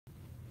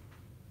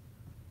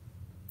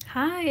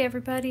Hi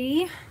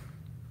everybody,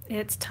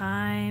 it's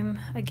time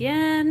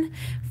again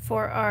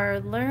for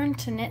our Learn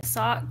to Knit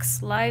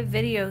Socks live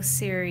video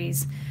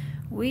series.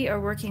 We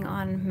are working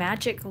on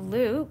Magic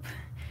Loop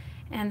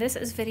and this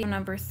is video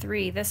number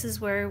 3. This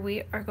is where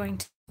we are going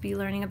to be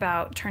learning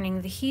about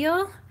turning the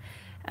heel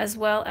as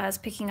well as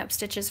picking up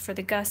stitches for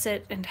the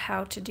gusset and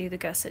how to do the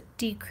gusset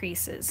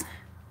decreases.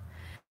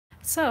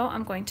 So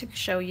I'm going to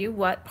show you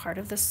what part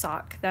of the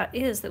sock that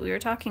is that we were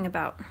talking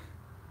about.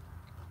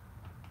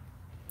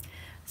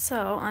 So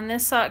on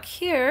this sock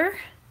here,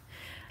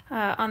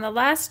 on the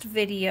last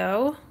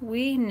video,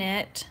 we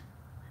knit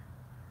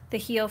the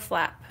heel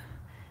flap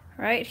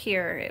right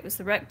here. It was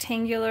the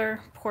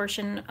rectangular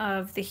portion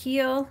of the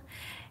heel.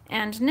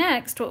 And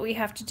next, what we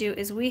have to do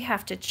is we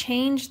have to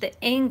change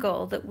the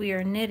angle that we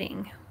are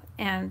knitting.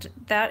 And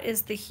that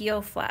is the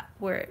heel flap,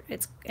 where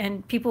it's,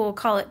 and people will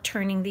call it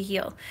turning the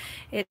heel.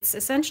 It's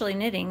essentially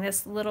knitting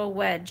this little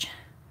wedge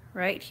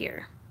right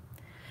here.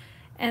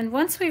 And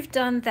once we've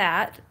done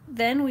that,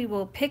 then we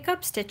will pick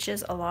up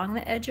stitches along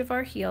the edge of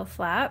our heel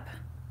flap,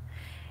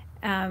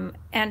 and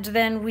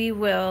then we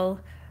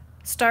will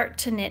start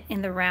to knit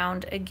in the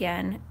round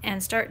again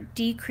and start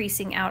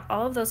decreasing out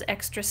all of those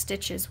extra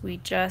stitches we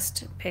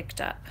just picked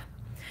up.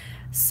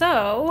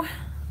 So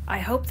I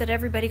hope that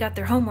everybody got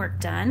their homework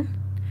done.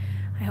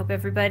 I hope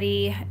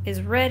everybody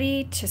is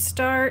ready to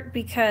start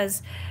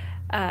because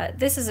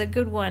this is a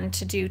good one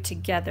to do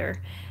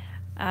together.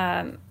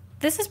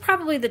 This is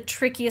probably the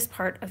trickiest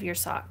part of your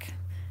sock.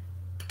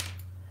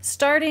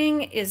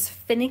 Starting is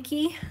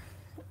finicky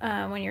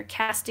when you're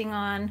casting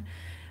on,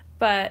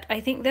 but I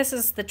think this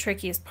is the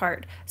trickiest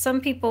part.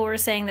 Some people were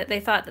saying that they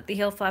thought that the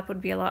heel flap would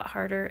be a lot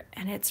harder,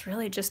 and it's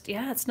really just,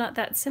 yeah, it's not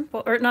that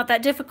simple, or not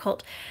that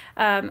difficult.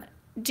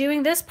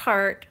 Doing this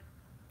part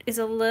is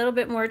a little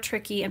bit more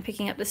tricky and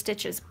picking up the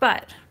stitches,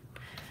 but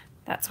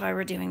that's why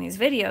we're doing these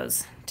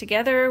videos.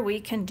 Together we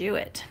can do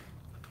it.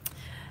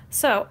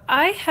 So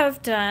I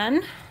have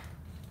done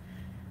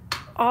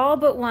all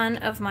but one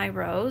of my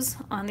rows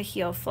on the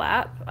heel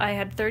flap. I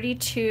had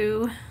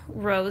 32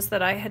 rows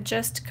that I had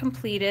just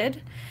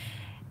completed,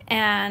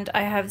 and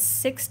I have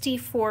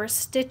 64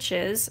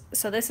 stitches,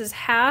 so this is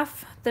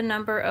half the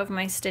number of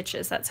my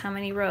stitches. That's how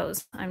many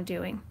rows I'm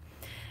doing.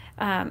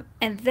 And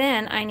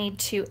then I need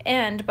to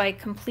end by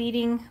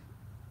completing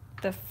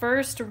the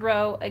first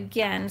row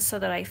again so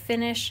that I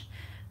finish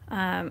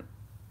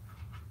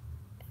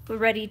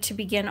ready to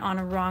begin on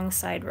a wrong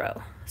side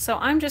row. So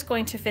I'm just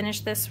going to finish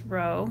this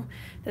row,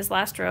 this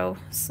last row,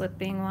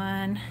 slipping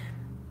one,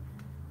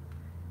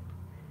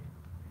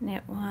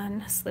 knit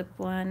one, slip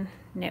one,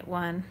 knit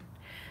one.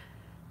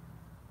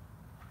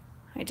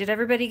 Did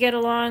everybody get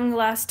along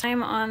last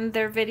time on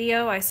their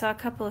video? I saw a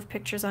couple of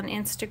pictures on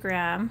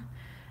Instagram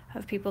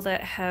of people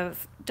that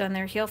have done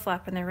their heel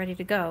flap and they're ready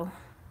to go.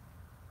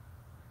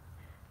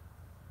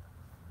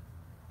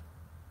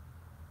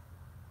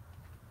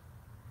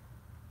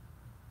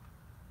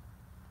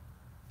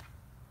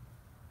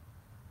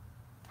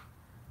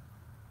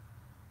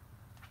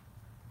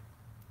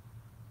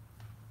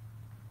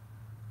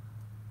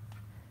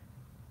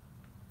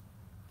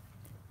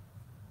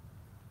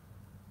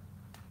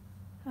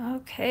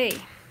 Okay,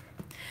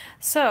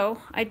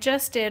 so I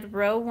just did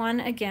row 1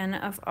 again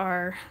of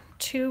our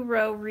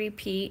 2-row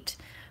repeat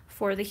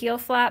for the heel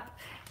flap,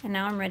 and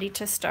now I'm ready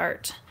to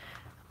start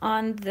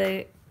on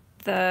the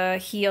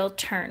heel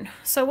turn.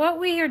 So what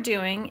we are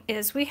doing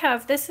is we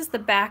have, this is the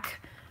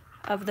back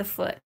of the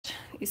foot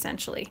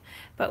essentially,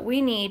 but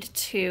we need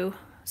to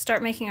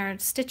start making our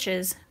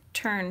stitches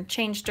turn,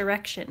 change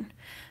direction.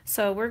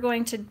 So we're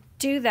going to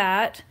do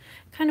that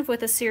kind of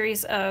with a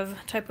series of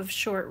type of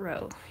short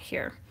row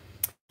here.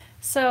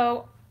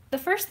 So the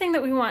first thing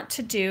that we want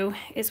to do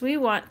is we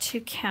want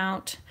to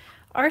count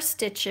our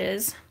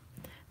stitches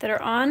that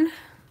are on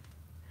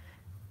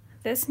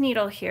this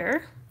needle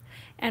here,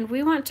 and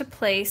we want to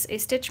place a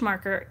stitch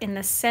marker in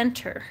the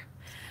center.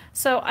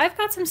 So I've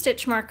got some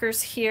stitch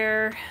markers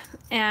here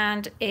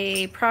and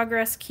a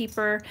progress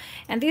keeper,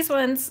 and these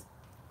ones,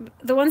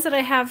 the ones that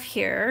I have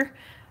here,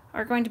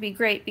 are going to be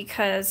great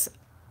because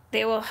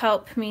they will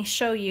help me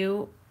show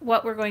you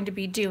what we're going to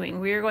be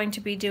doing. We are going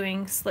to be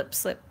doing slip,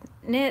 slip,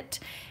 knit,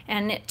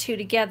 and knit 2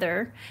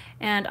 together,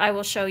 and I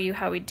will show you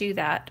how we do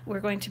that. We're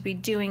going to be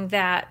doing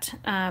that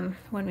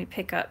when we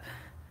pick up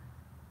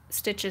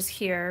stitches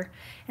here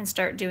and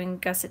start doing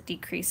gusset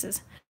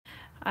decreases.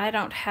 I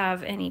don't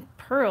have any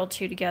purl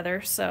 2 together,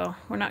 so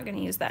we're not going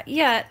to use that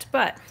yet,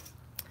 but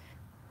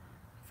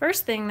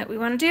first thing that we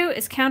want to do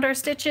is count our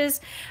stitches.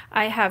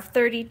 I have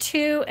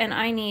 32 and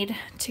I need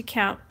to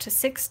count to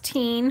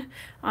 16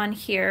 on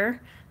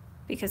here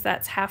because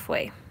that's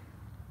halfway.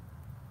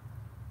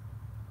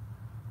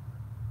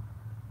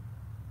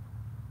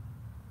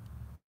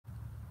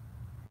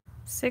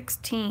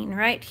 $16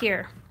 right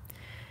here.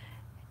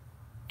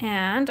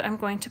 And I'm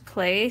going to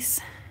place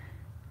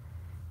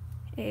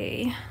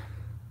a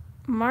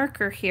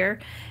marker here.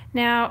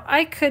 Now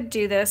I could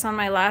do this on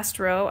my last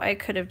row. I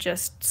could have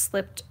just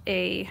slipped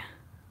a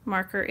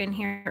marker in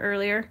here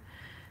earlier.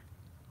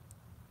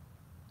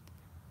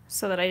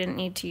 so that I didn't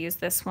need to use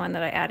this one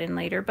that I add in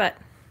later, but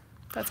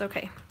that's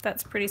okay.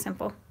 That's pretty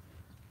simple.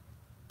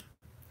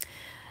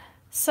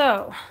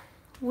 So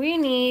we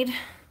need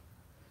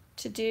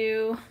to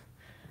do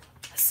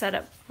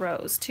setup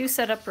rows, 2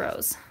 setup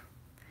rows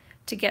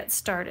to get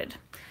started.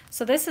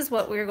 So this is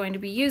what we're going to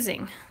be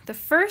using. The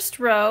first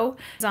row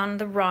is on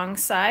the wrong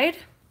side,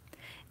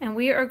 and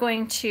we are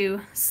going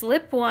to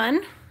slip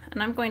 1,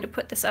 and I'm going to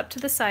put this up to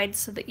the side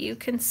so that you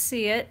can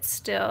see it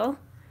still,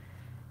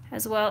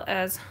 as well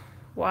as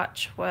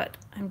watch what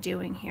I'm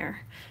doing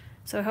here.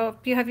 So I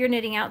hope you have your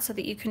knitting out so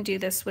that you can do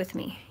this with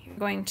me. You're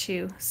going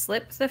to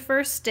slip the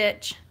first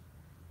stitch,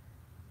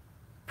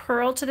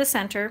 purl to the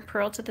center,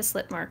 purl to the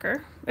slip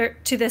marker, or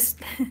to this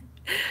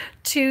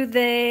to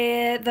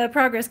the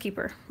progress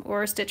keeper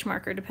or stitch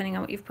marker, depending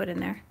on what you've put in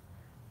there.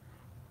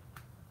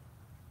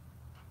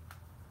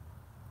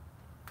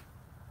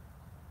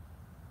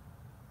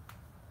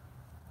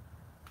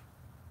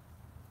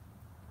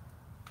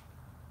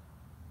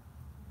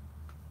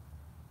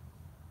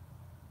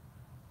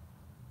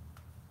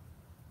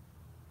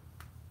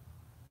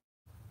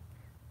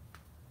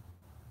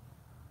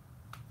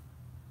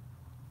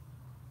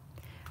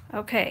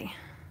 Okay,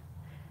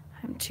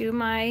 I'm to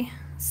my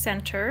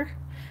center.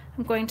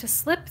 I'm going to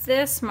slip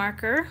this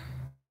marker,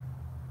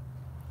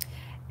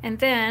 and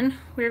then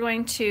we're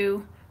going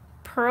to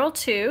purl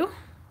 2.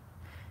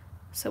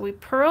 So we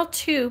purl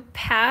 2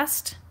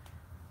 past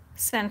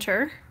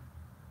center,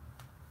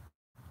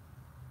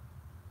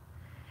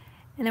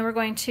 and then we're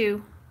going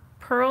to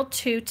purl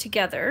 2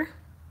 together.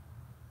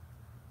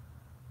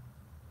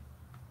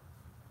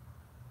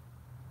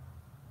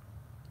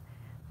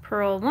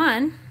 Purl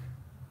 1,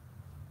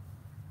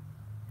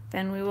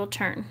 then we will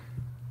turn.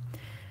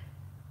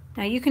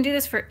 Now you can do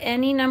this for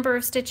any number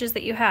of stitches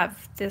that you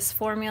have. This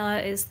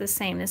formula is the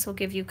same. This will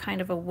give you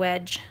kind of a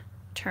wedge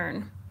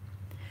turn.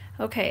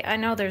 Okay, I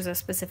know there's a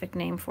specific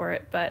name for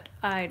it, but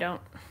I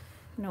don't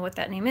know what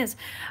that name is.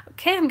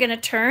 Okay, I'm gonna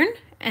turn,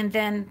 and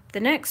then the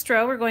next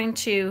row we're going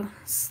to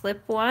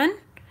slip 1,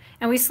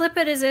 and we slip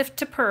it as if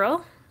to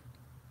purl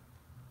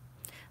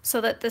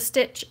so that the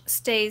stitch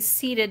stays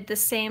seated the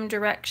same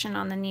direction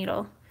on the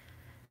needle.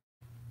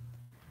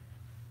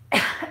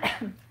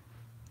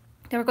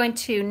 Then we're going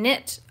to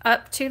knit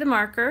up to the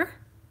marker,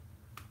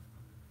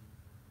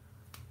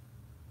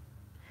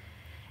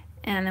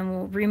 and then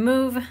we'll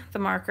remove the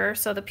marker.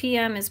 So the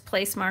PM is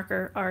place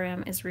marker,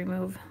 RM is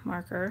remove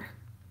marker.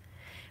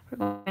 We're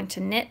going to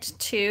knit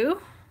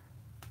 2,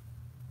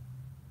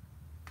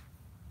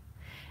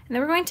 and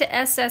then we're going to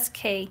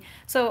SSK.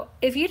 So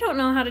if you don't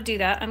know how to do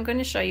that, I'm going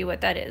to show you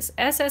what that is.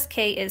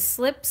 SSK is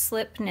slip,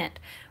 slip, knit.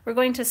 We're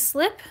going to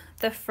slip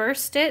the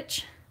first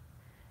stitch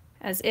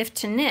as if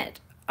to knit.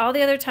 All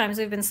the other times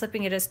we've been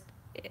slipping it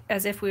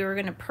as if we were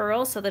going to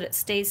purl so that it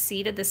stays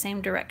seated the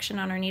same direction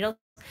on our needle.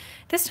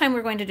 This time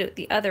we're going to do it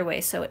the other way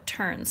so it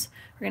turns.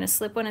 We're going to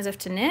slip one as if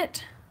to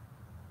knit.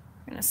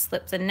 We're going to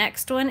slip the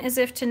next one as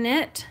if to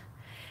knit.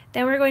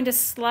 Then we're going to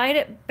slide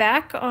it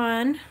back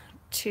on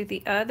to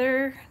the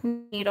other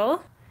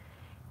needle,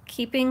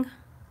 keeping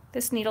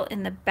this needle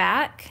in the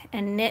back,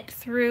 and knit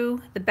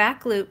through the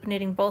back loop,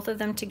 knitting both of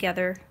them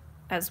together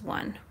as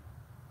one.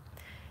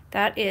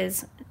 That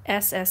is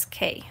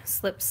SSK,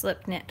 slip,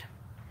 slip, knit.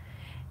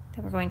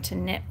 Then we're going to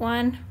knit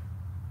 1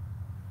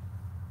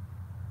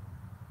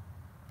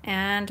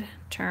 and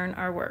turn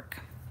our work.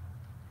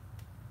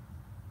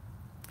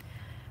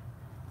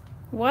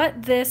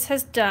 What this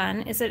has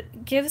done is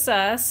it gives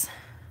us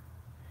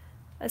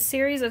a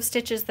series of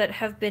stitches that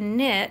have been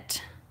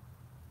knit,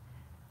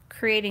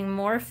 creating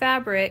more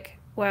fabric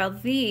while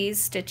these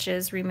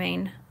stitches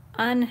remain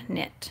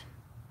unknit.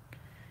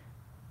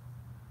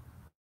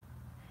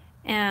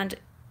 And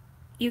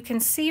you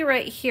can see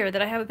right here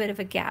that I have a bit of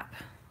a gap.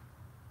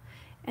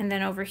 And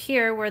then over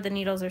here where the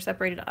needles are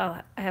separated,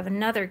 I have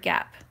another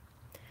gap.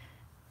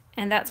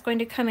 And that's going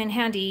to come in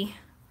handy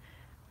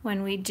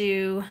when we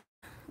do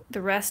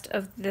the rest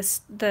of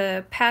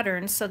the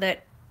pattern, so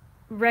that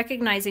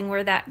recognizing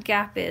where that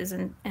gap is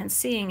and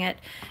seeing it,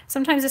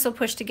 sometimes this will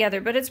push together,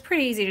 but it's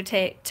pretty easy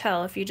to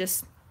tell if you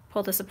just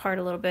pull this apart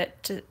a little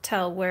bit to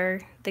tell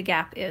where the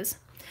gap is.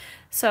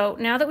 So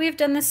now that we've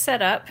done this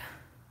setup,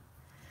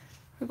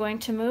 we're going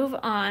to move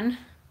on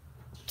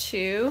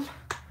to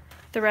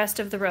the rest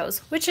of the rows,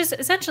 which is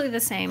essentially the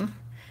same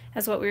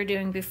as what we were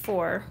doing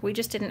before. We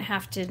just didn't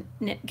have to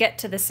get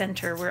to the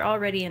center. We're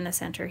already in the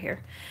center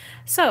here.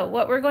 So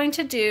what we're going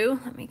to do,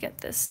 let me get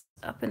this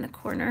up in the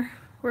corner.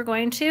 We're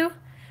going to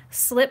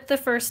slip the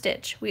first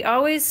stitch. We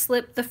always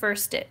slip the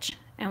first stitch,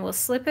 and we'll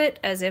slip it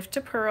as if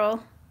to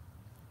purl.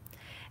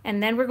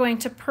 And then we're going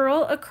to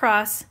purl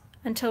across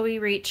until we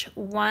reach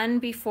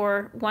one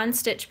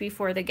stitch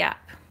before the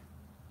gap.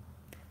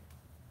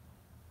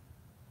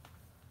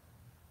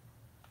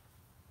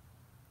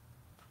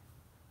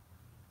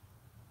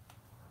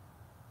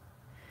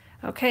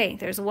 Okay,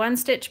 there's one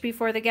stitch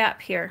before the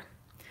gap here.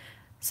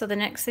 So the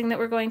next thing that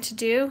we're going to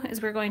do is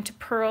we're going to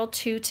purl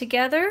 2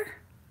 together,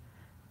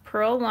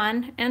 purl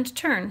 1, and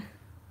turn.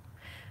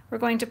 We're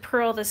going to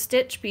purl the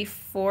stitch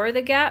before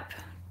the gap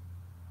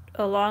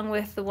along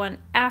with the one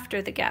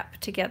after the gap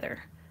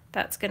together.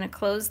 That's going to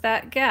close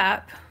that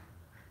gap.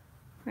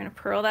 We're going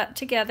to purl that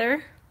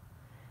together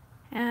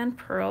and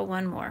purl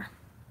one more.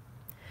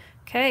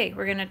 Okay,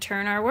 we're going to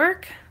turn our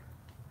work.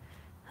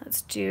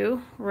 Let's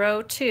do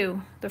row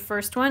 2. The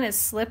first one is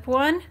slip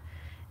 1,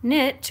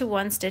 knit to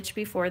 1 stitch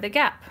before the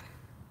gap.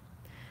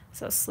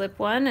 So slip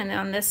 1, and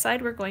on this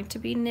side we're going to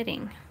be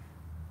knitting.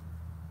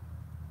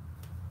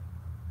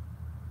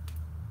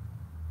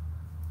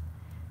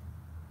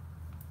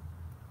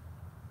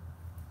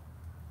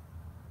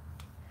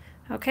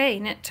 Okay,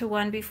 knit to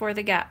 1 before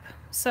the gap.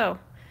 So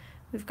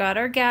we've got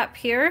our gap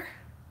here.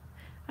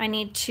 I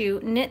need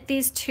to knit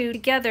these 2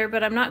 together,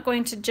 but I'm not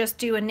going to just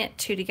do a knit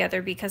 2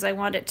 together because I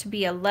want it to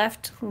be a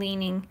left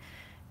leaning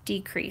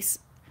decrease.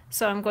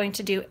 So I'm going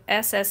to do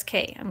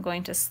SSK. I'm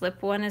going to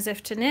slip 1 as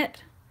if to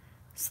knit,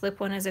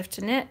 slip 1 as if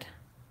to knit,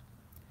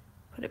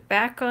 put it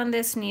back on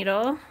this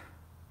needle,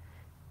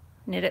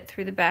 knit it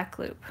through the back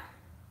loop.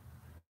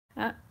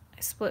 I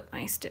split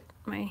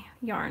my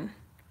yarn.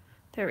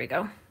 There we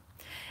go.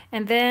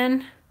 And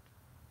then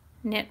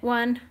knit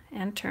 1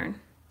 and turn.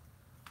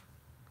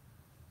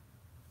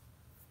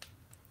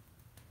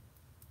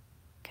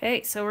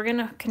 Okay, so we're going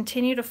to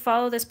continue to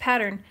follow this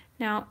pattern.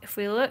 Now, if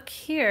we look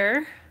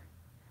here,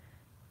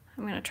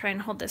 I'm going to try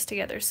and hold this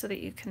together so that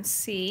you can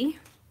see.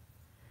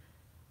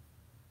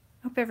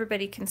 I hope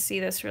everybody can see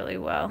this really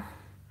well.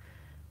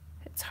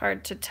 It's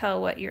hard to tell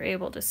what you're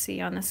able to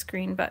see on the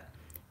screen, but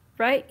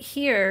right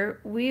here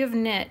we have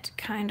knit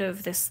kind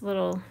of this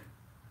little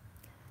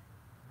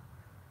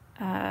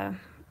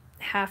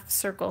half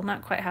circle,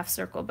 not quite half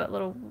circle, but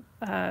little,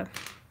 oh,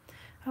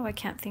 I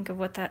can't think of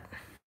what that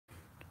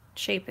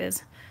shape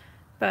is,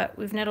 but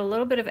we've knit a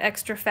little bit of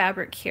extra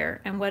fabric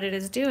here, and what it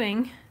is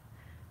doing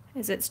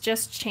is it's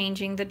just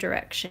changing the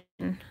direction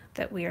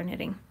that we are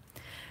knitting.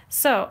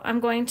 So I'm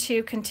going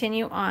to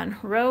continue on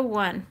row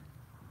 1.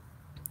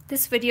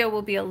 This video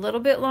will be a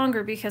little bit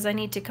longer because I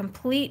need to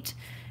complete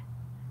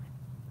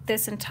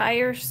this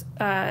entire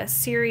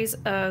series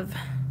of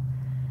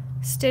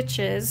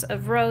stitches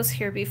of rows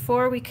here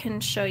before we can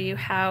show you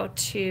how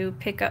to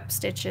pick up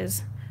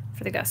stitches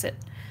for the gusset.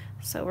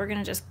 So we're going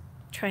to just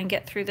try and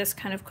get through this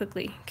kind of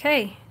quickly.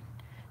 Okay,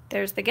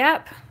 there's the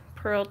gap,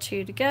 purl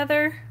 2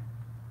 together,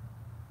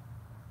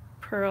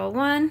 purl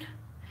 1,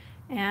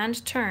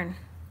 and turn.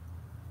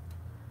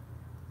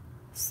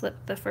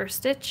 Slip the first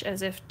stitch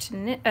as if to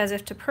knit, as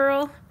if to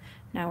purl.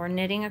 Now we're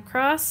knitting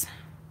across.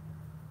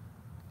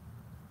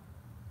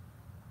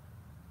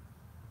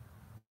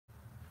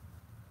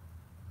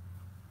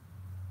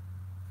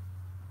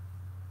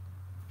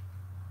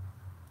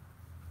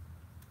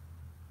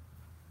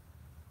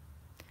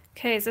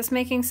 Okay, is this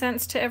making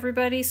sense to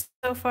everybody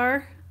so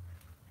far?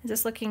 Is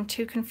this looking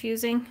too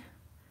confusing?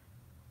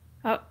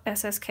 Oh,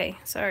 SSK,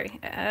 sorry,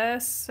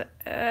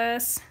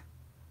 SS.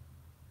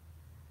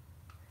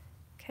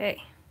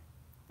 Okay,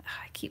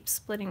 I keep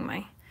splitting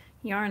my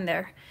yarn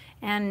there.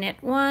 And knit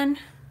 1,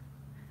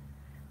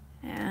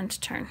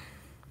 and turn.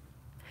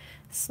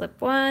 Slip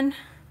 1,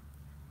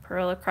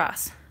 purl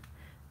across.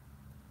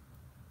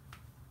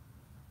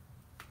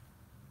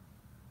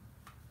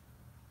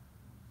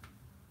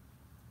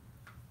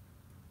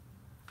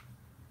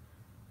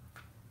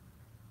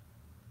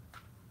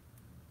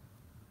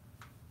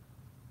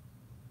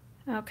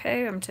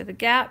 Okay, I'm to the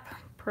gap,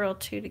 purl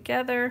 2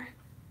 together,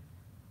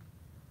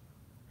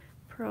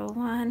 purl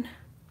 1,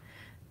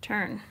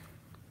 turn,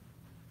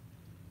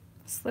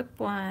 slip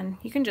 1.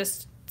 You can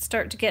just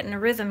start to get in a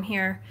rhythm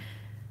here,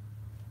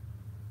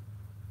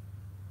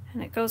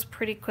 and it goes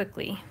pretty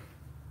quickly.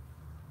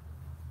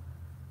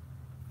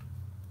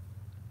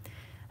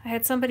 I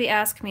had somebody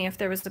ask me if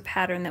there was a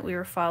pattern that we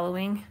were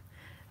following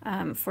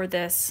for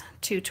this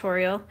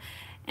tutorial,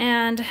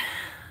 and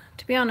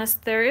to be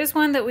honest, there is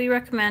one that we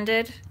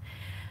recommended,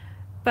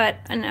 but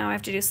now I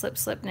have to do slip,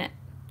 slip, knit.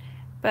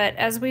 But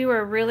as we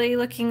were really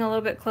looking a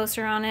little bit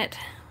closer on it,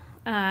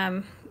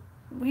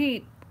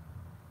 we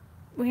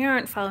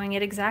aren't following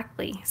it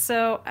exactly.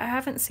 So I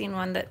haven't seen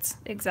one that's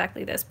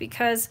exactly this,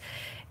 because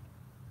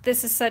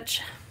this is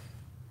such,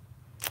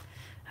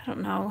 I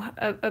don't know,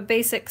 a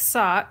basic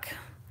sock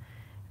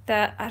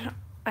that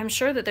I'm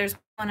sure that there's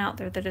one out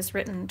there that is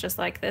written just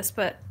like this,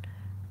 but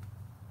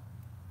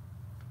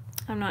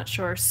I'm not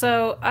sure.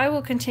 So I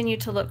will continue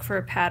to look for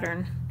a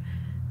pattern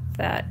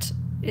that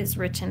is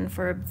written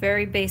for a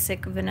very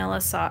basic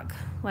vanilla sock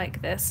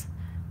like this.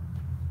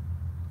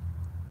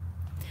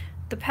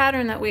 The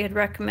pattern that we had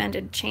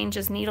recommended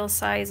changes needle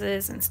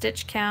sizes and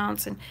stitch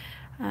counts,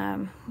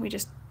 and we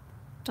just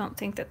don't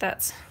think that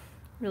that's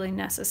really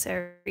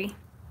necessary.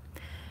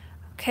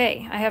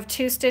 Okay, I have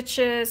 2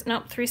 stitches,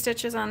 nope, 3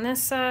 stitches on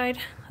this side.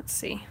 Let's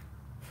see.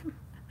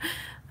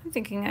 I'm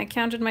thinking I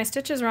counted my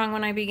stitches wrong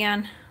when I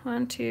began.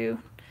 1, 2,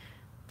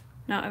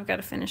 no, I've got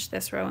to finish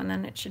this row and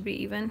then it should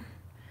be even,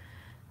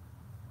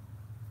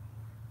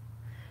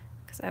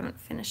 because I haven't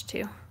finished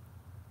 2.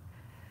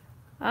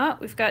 Oh,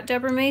 we've got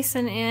Deborah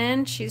Mason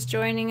in. She's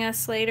joining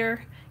us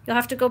later. You'll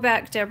have to go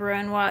back, Deborah,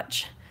 and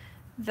watch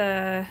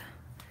the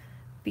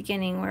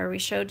beginning where we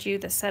showed you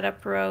the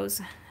setup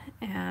rows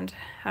and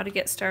how to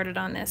get started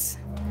on this.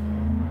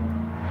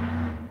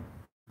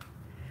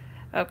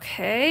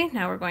 Okay,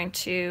 now we're going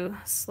to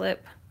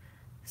slip,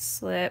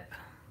 slip,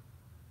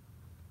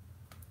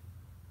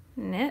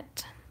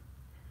 knit,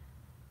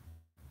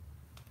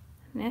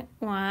 knit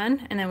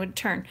one, and then would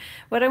turn.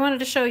 What I wanted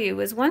to show you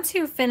was once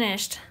you've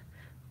finished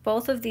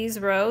both of these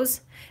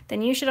rows,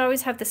 then you should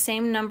always have the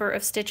same number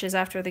of stitches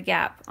after the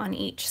gap on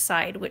each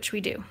side, which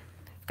we do.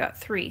 We've got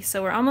 3,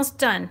 so we're almost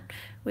done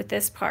with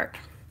this part.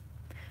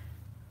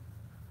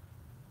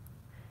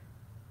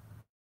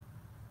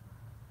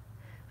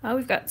 Oh,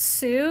 we've got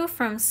Sue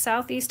from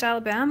Southeast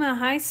Alabama.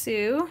 Hi,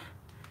 Sue.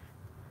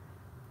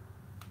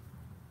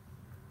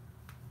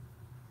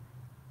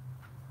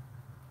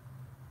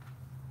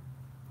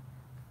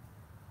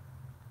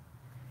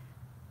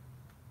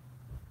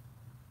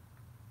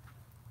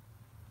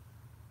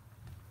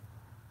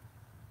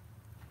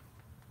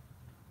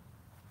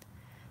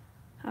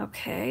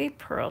 Okay,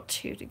 purl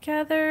 2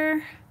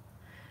 together,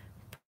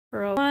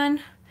 purl 1.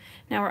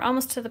 Now we're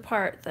almost to the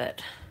part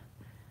that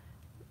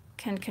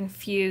can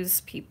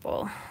confuse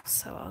people,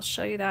 so I'll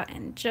show you that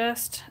in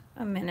just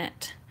a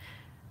minute.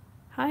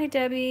 Hi,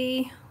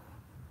 Debbie.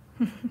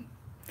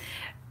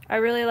 I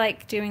really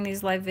like doing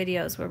these live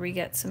videos where we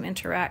get some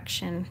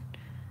interaction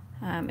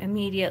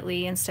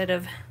immediately instead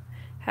of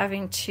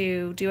having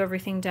to do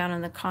everything down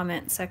in the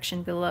comment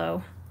section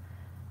below.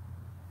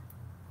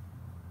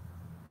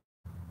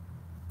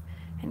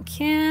 And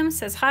Kim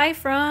says hi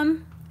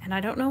from, and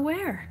I don't know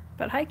where,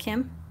 but hi,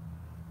 Kim.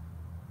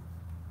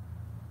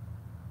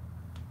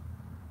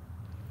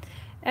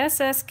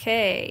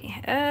 SSK,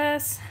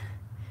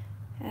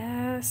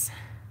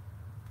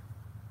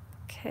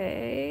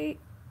 K,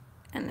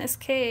 and this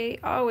K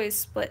always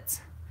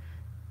splits.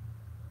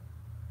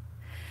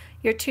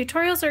 Your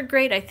tutorials are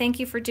great. I thank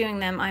you for doing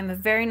them. I'm a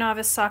very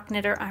novice sock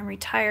knitter. I'm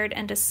retired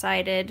and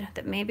decided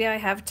that maybe I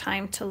have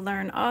time to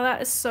learn. Oh,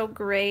 that is so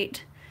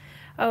great.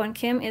 Oh, and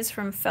Kim is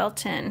from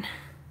Felton,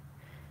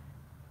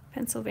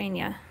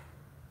 Pennsylvania.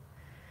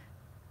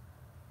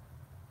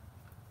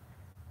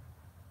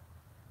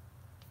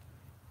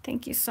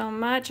 Thank you so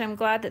much. I'm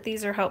glad that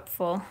these are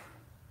helpful.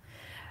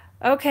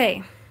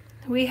 Okay,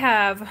 we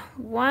have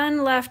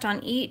 1 left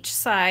on each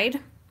side,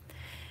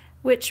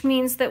 which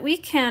means that we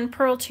can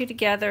purl 2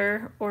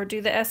 together or do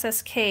the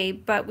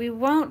SSK, but we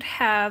won't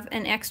have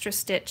an extra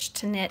stitch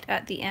to knit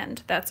at the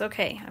end. That's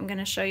okay. I'm going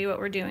to show you what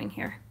we're doing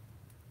here.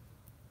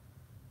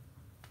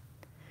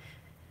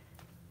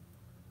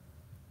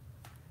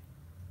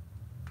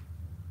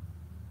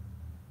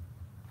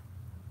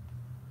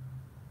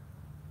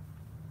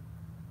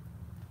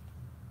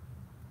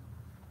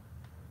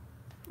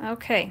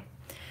 Okay,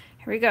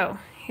 here we go.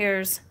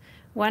 Here's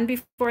 1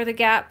 before the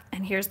gap,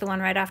 and here's the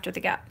one right after the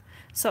gap.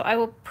 So I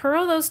will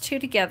purl those 2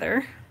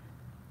 together,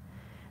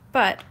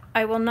 but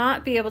I will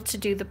not be able to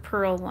do the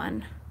purl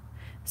one.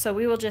 So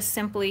we will just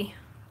simply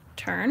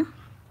turn,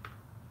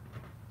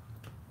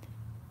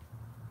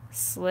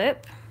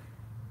 slip,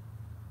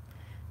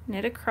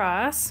 knit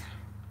across,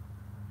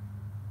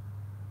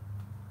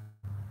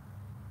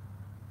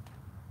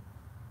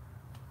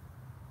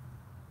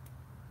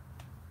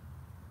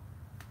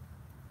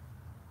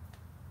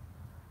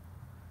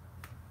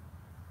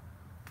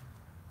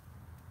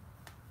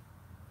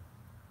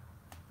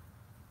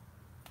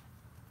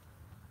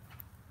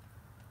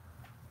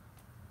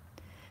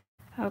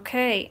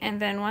 okay,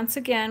 and then once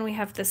again we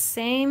have the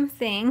same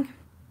thing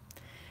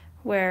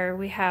where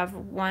we have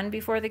 1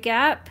 before the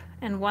gap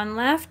and 1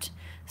 left,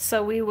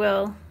 so we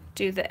will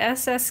do the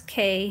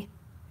SSK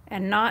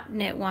and not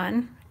knit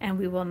 1, and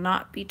we will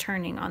not be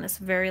turning on this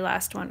very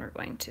last one. We're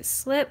going to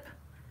slip,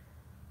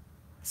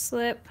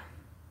 slip,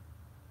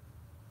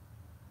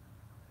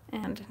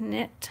 and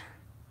knit.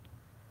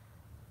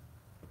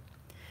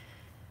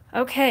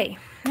 Okay,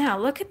 now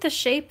look at the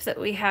shape that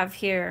we have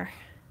here.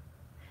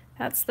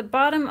 That's the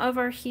bottom of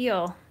our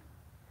heel.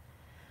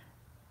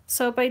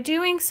 So by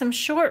doing some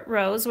short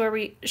rows,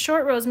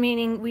 short rows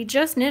meaning we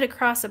just knit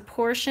across a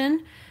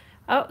portion.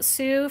 Oh,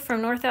 Sue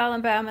from North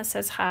Alabama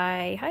says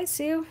hi. Hi,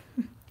 Sue.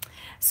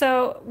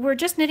 So we're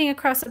just knitting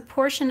across a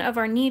portion of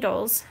our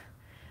needles,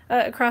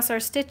 across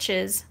our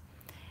stitches,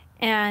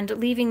 and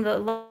leaving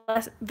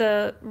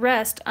the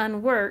rest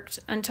unworked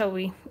until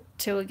we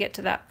get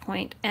to that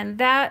point. And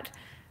that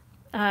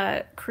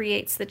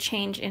creates the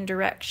change in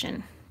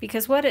direction.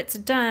 Because what it's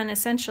done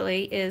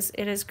essentially is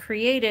it has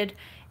created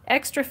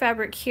extra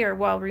fabric here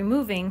while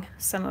removing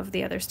some of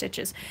the other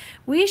stitches.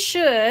 We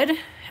should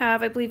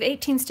have, I believe,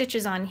 18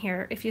 stitches on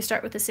here if you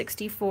start with a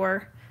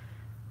 64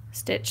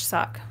 stitch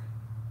sock.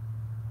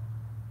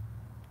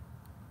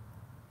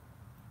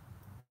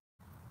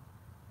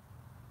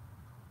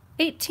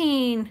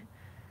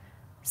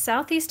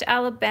 Southeast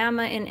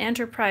Alabama in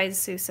Enterprise,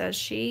 Sue says.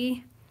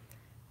 She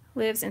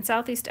lives in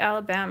Southeast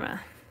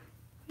Alabama.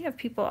 We have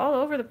people all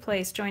over the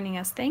place joining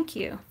us. Thank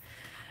you.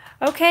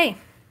 Okay,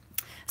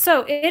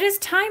 so it is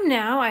time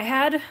now. I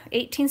had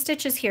 18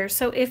 stitches here.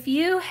 So if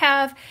you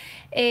have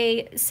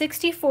a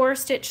 64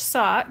 stitch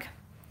sock,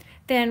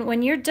 then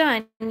when you're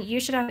done, you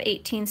should have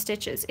 18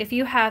 stitches. If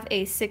you have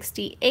a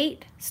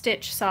 68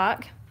 stitch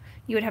sock,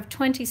 you would have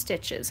 20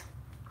 stitches.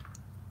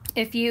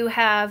 If you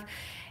have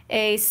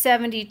a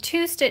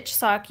 72 stitch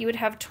sock, you would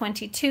have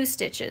 22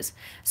 stitches.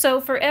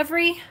 So for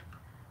every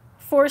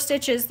 4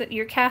 stitches that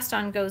your cast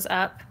on goes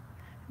up,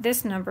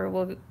 this number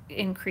will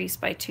increase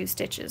by 2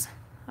 stitches.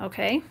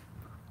 Okay?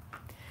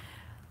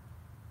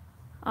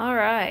 All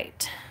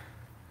right.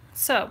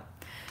 So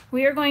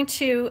we are going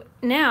to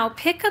now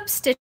pick up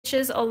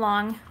stitches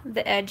along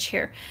the edge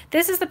here.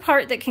 This is the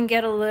part that can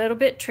get a little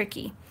bit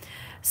tricky.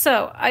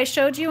 So I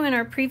showed you in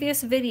our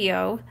previous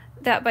video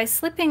that by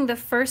slipping the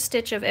first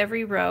stitch of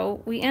every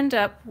row, we end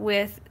up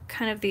with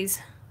kind of these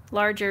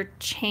larger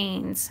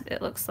chains,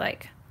 it looks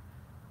like.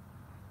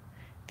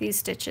 These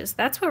stitches.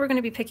 That's where we're going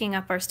to be picking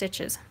up our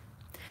stitches.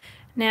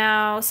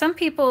 Now, some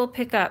people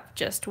pick up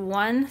just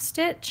 1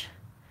 stitch.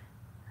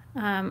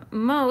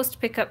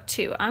 Most pick up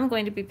 2. I'm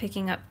going to be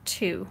picking up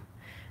 2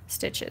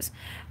 stitches.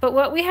 But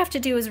what we have to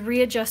do is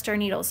readjust our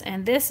needles,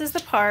 and this is the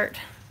part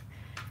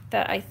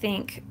that I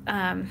think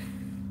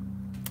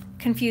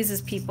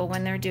confuses people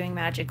when they're doing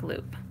magic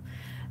loop.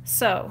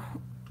 So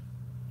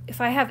if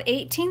I have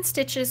 18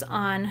 stitches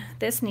on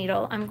this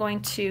needle, I'm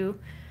going to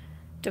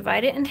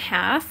divide it in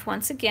half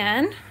once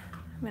again.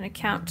 I'm going to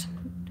count.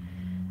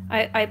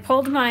 I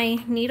pulled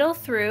my needle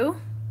through.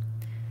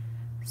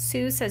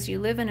 Sue says you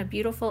live in a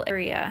beautiful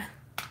area.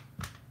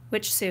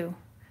 Which Sue?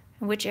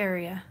 In which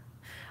area?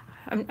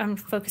 I'm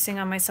focusing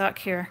on my sock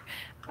here.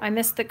 I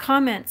missed the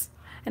comments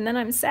and then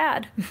I'm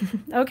sad.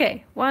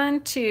 Okay,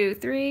 1, 2,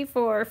 3,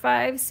 4,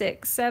 5,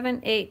 6,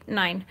 7, 8,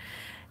 9.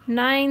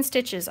 9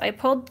 stitches. I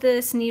pulled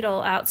this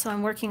needle out, so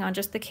I'm working on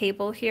just the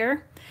cable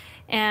here.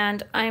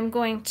 And I'm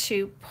going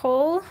to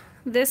pull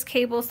this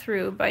cable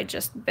through by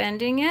just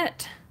bending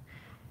it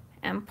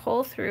and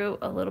pull through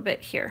a little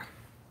bit here.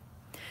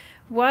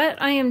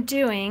 What I am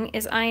doing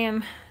is I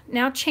am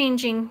now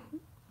changing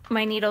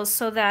my needles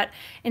so that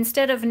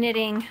instead of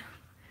knitting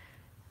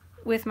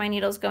with my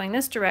needles going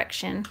this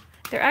direction,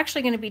 they're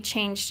actually going to be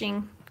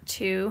changing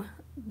to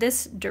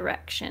this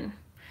direction.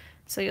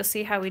 So you'll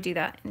see how we do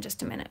that in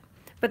just a minute.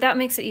 But that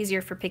makes it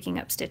easier for picking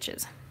up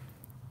stitches.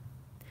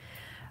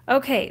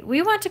 Okay,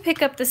 we want to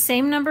pick up the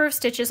same number of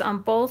stitches on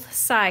both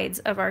sides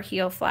of our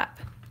heel flap.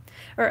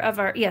 Or of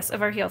our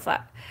heel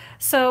flap.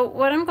 So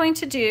what I'm going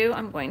to do,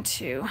 I'm going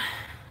to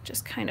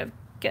just kind of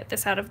get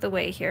this out of the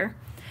way here.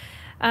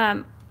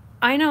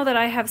 I know that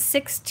I have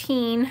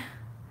 16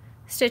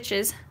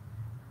 stitches.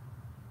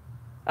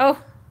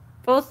 Oh,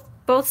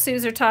 both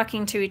Sues are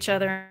talking to each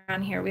other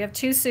on here. We have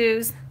 2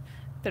 Sues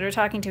that are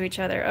talking to each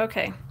other.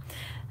 Okay.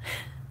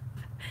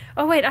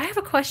 Oh wait, I have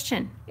a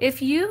question.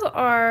 If you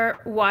are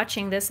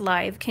watching this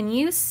live, can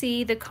you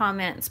see the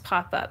comments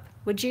pop up?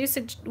 Would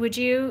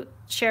you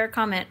share a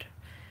comment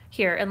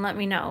here and let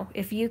me know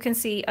if you can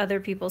see other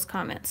people's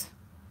comments?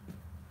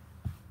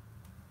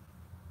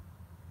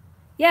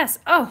 Yes.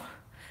 Oh,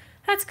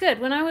 that's good.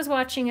 When I was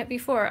watching it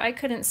before, I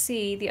couldn't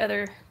see the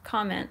other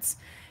comments,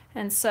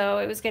 and so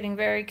it was getting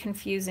very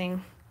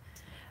confusing.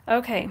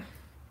 Okay.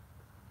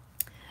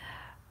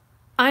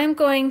 I'm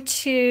going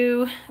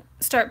to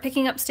start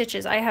picking up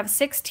stitches. I have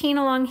 16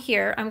 along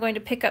here. I'm going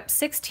to pick up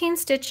 16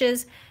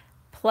 stitches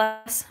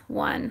plus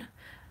 1.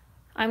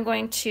 I'm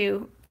going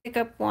to pick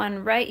up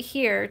 1 right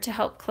here to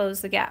help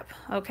close the gap,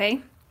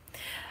 okay?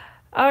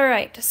 All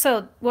right,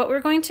 so what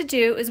we're going to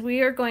do is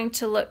we are going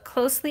to look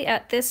closely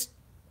at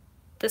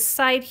the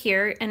side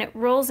here, and it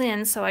rolls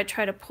in, so I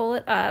try to pull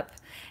it up,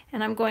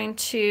 and I'm going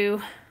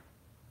to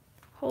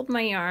hold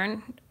my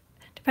yarn.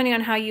 Depending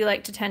on how you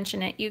like to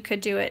tension it, you could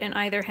do it in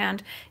either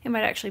hand. It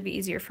might actually be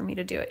easier for me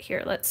to do it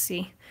here. Let's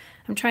see.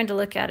 I'm trying to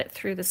look at it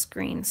through the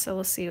screen, so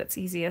we'll see what's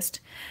easiest.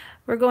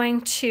 We're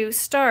going to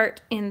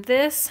start in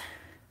this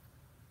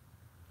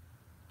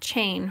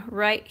chain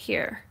right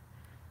here.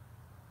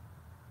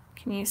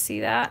 Can you see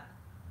that?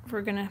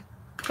 We're going to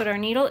put our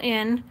needle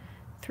in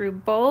through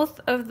both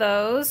of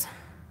those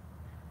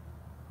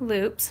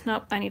loops.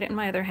 Nope, I need it in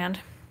my other hand.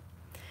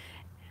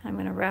 I'm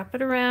going to wrap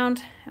it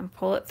around and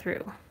pull it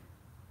through.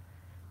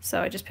 So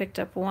I just picked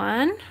up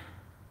 1,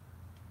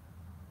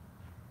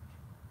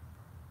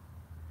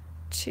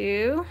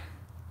 2,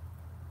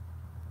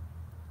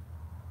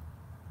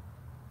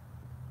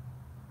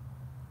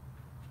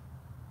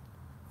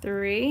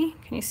 3.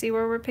 Can you see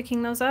where we're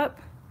picking those up?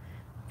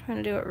 I'm trying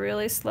to do it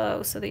really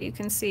slow so that you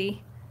can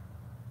see.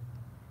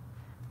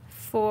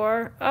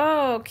 4.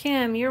 Oh,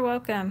 Kim, you're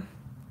welcome.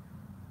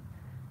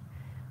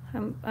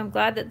 I'm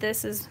glad that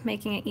this is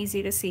making it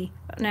easy to see.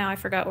 Now I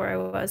forgot where I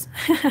was.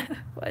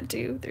 1,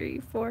 2, 3,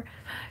 4, 5,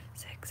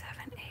 6, 7,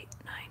 8,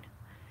 9,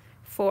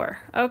 4.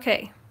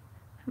 Okay,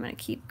 I'm going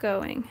to keep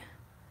going.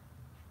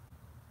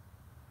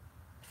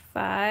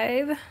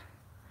 5.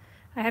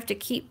 I have to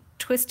keep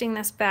twisting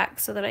this back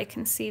so that I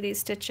can see these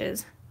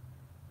stitches.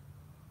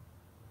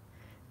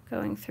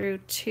 Going through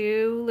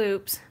 2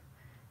 loops.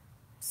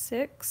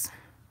 6,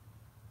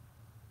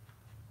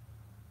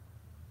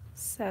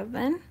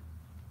 7.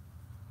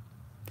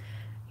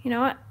 You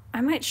know what?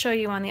 I might show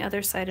you on the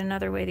other side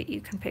another way that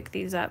you can pick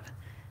these up.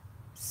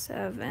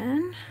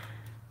 7.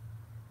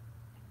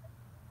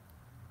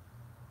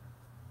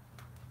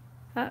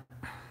 I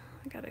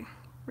gotta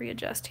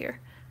readjust here.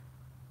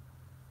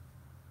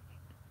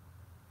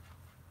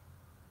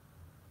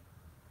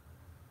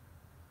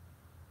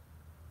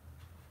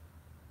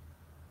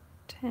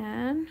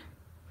 10.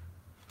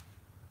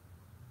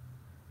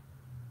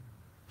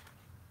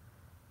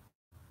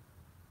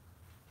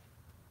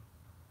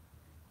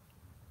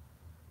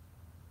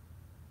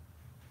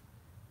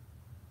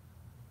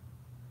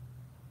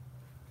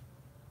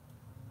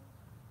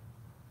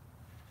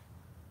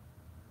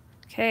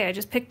 Okay, I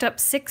just picked up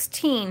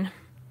 16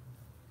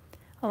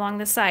 along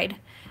the side.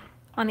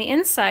 On the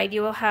inside,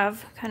 you will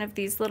have kind of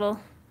these little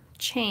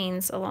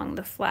chains along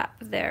the flap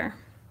there.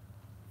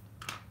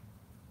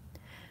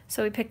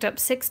 So we picked up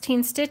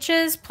 16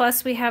 stitches,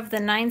 plus we have the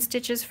 9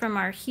 stitches from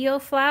our heel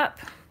flap,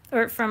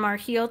 or from our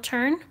heel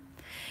turn.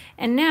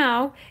 And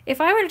now,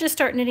 if I were to just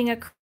start knitting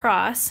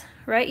across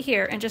right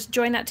here and just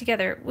join that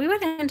together, we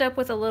would end up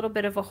with a little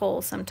bit of a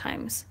hole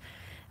sometimes.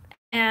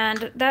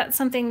 And that's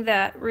something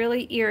that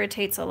really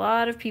irritates a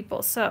lot of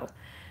people. So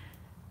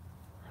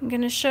I'm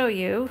going to show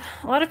you.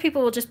 A lot of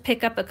people will just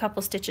pick up a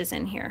couple stitches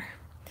in here.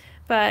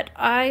 But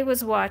I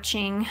was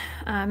watching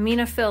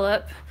Mina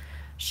Phillip.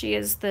 She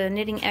is the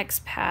Knitting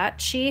Expat.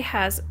 She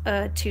has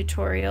a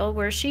tutorial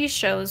where she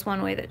shows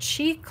one way that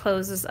she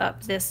closes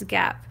up this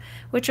gap,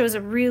 which was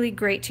a really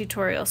great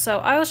tutorial. So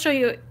I will show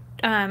you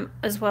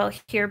as well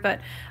here, but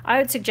I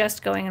would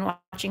suggest going and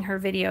watching her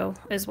video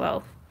as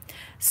well.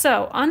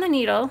 So on the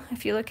needle,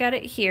 if you look at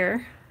it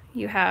here,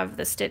 you have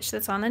the stitch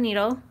that's on the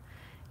needle,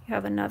 you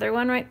have another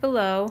one right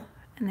below,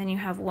 and then you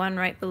have one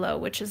right below,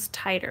 which is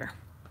tighter.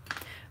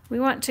 We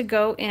want to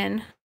go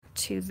in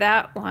to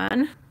that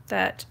one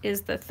that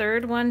is the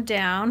third one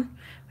down.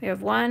 We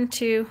have 1,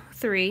 2,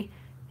 3,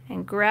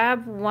 and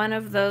grab one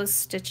of those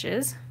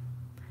stitches.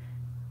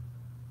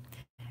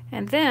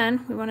 And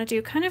then we want to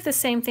do kind of the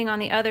same thing on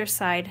the other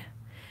side.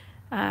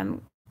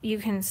 You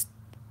can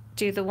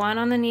do the one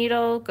on the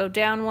needle, go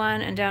down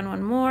one and down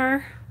one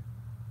more,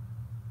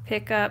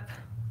 pick up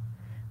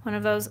one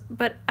of those,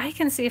 but I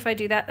can see if I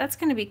do that, that's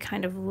going to be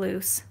kind of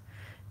loose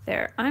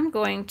there. I'm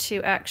going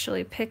to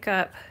actually pick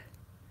up,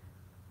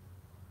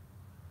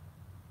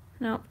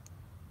 nope,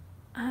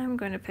 I'm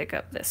going to pick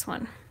up this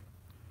one.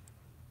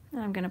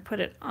 I'm going to put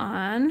it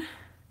on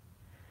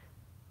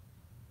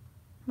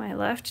my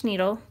left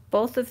needle,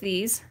 both of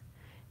these,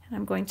 and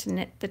I'm going to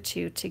knit the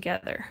two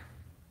together.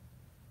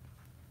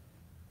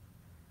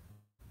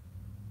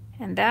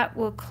 And that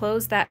will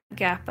close that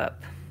gap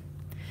up.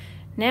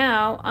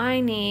 Now I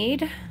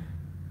need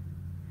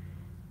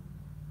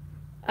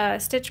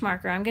a stitch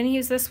marker. I'm going to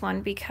use this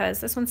one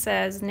because this one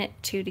says knit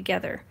 2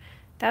 together.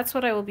 That's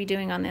what I will be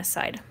doing on this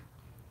side.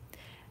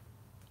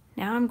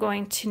 Now I'm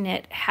going to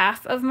knit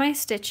half of my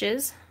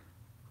stitches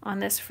on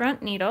this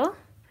front needle,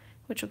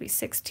 which will be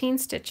 16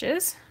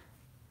 stitches.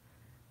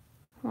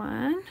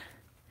 1,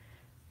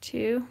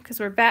 2,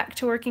 because we're back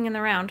to working in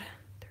the round.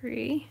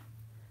 3,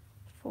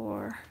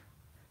 4,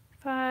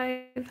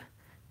 5,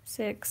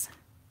 6,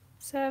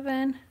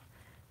 7,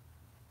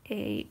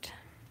 8.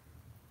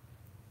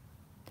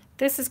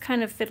 This is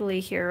kind of fiddly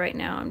here right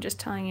now, I'm just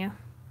telling you.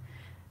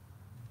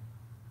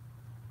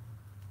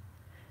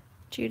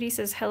 Judy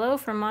says, hello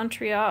from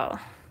Montreal.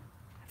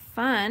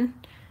 Fun.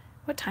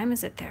 What time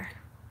is it there?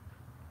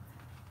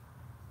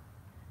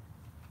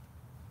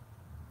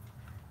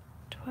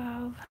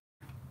 12,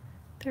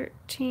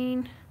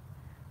 13,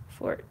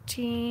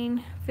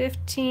 14,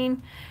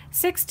 15,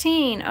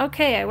 16.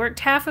 Okay, I worked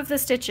half of the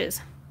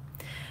stitches.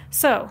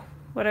 So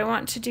what I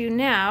want to do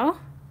now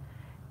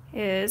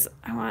is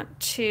I want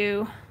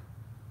to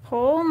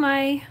pull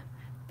my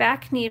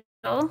back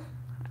needle.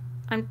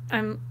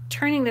 I'm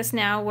turning this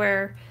now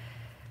where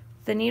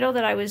the needle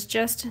that I was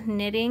just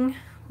knitting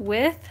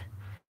with,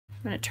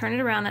 I'm going to turn it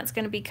around. That's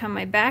going to become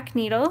my back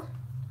needle.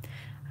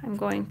 I'm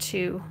going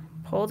to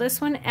pull this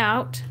one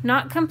out,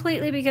 not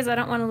completely because I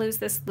don't want to lose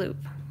this loop.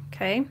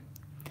 Okay.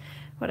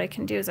 What I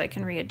can do is I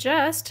can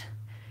readjust.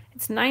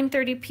 It's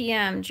 9:30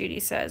 p.m. Judy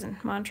says in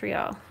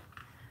Montreal.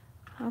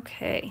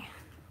 Okay.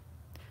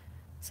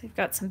 So you've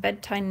got some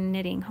bedtime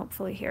knitting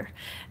hopefully here.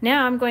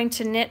 Now I'm going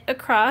to knit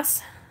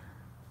across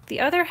the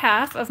other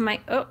half of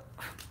my, oh,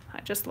 I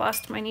just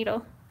lost my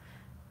needle.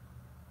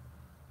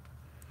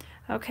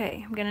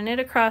 Okay, I'm going to knit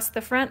across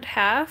the front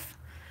half,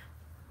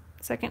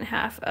 second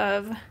half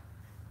of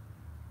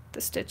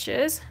the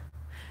stitches.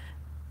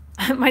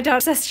 My daughter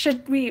says,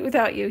 should we eat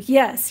without you?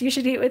 Yes, you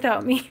should eat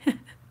without me.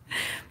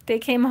 They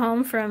came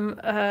home from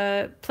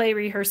a play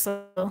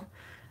rehearsal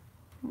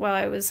while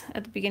I was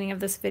at the beginning of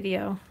this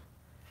video.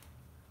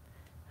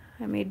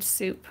 I made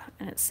soup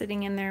and it's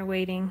sitting in there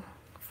waiting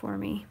for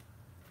me.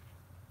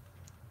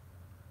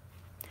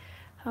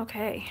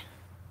 Okay.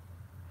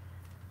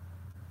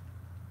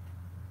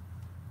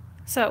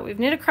 So we've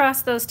knit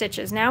across those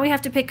stitches. Now we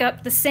have to pick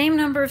up the same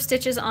number of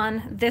stitches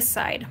on this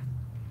side.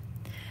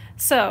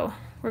 So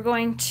we're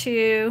going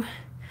to,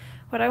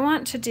 what I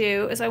want to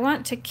do is I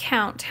want to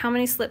count how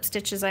many slip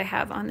stitches I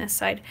have on this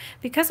side.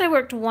 Because I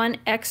worked one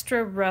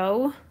extra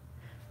row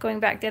going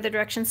back the other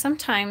direction,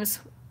 sometimes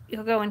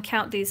you'll go and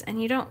count these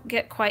and you don't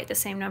get quite the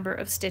same number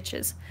of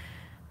stitches.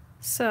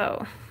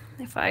 So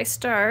if I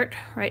start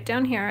right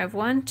down here, I have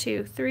 1,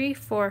 2, 3,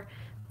 4,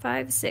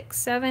 5,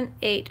 6, 7,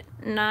 8,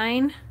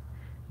 9,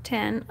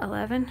 10,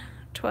 11,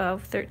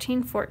 12,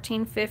 13,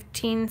 14,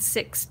 15,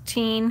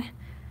 16,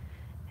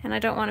 and I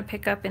don't want to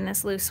pick up in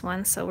this loose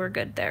one, so we're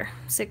good there,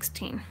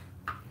 16.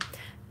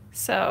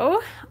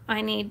 So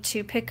I need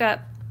to pick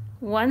up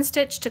 1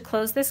 stitch to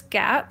close this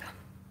gap,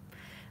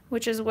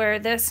 which is where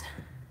this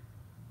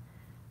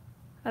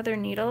other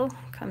needle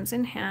comes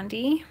in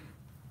handy.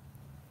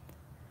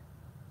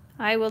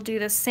 I will do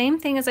the same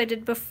thing as I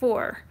did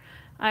before.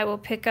 I will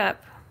pick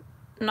up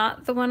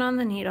not the one on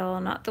the needle,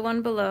 not the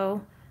one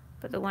below,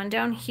 but the one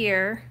down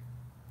here,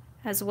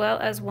 as well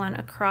as one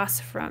across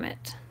from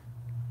it.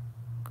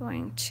 I'm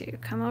going to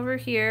come over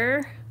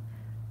here,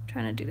 I'm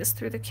trying to do this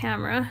through the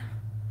camera.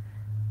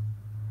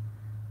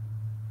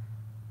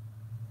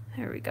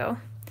 There we go.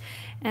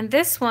 And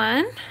this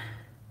one, I'm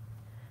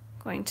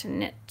going to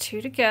knit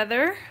 2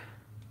 together.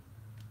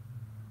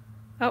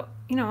 Oh,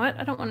 you know what?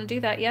 I don't want to do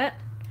that yet.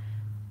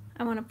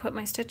 I want to put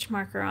my stitch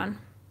marker on.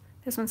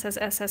 This one says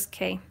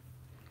SSK.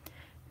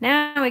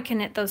 Now I can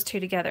knit those 2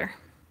 together.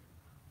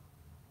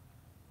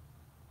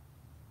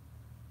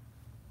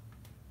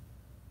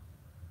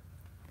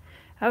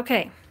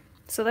 Okay,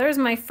 so there's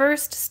my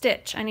first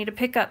stitch. I need to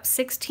pick up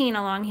 16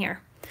 along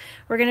here.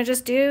 We're going to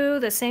just do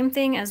the same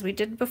thing as we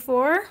did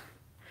before.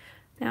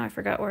 Now I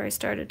forgot where I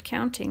started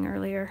counting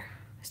earlier.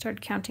 I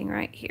started counting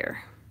right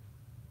here.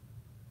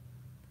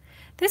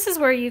 This is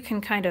where you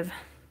can kind of,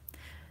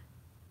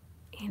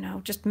 you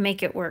know, just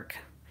make it work.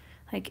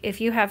 Like if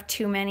you have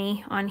too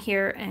many on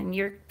here and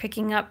you're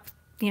picking up,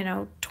 you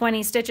know,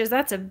 20 stitches,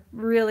 that's a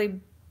really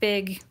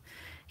big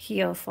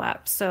heel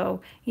flap.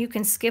 So you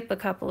can skip a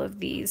couple of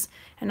these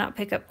and not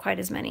pick up quite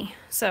as many.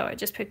 So I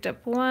just picked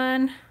up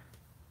 1,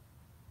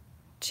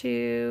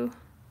 2,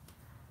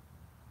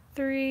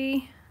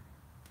 3,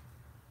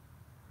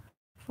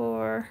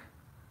 4,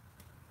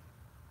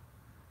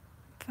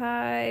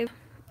 5.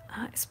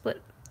 I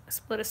split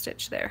a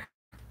stitch there.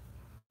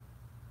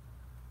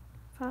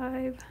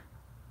 5,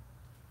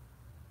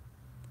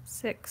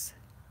 6,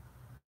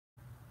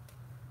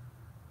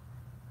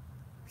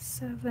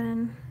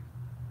 7,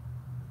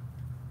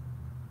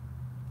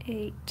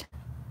 8,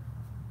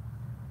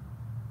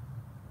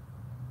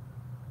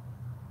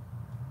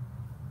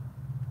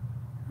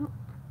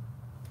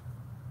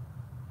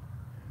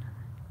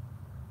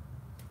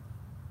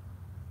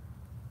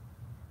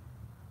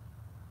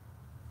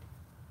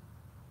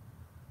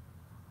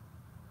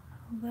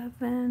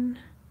 11,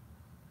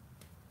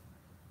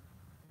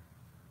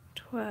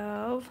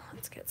 12.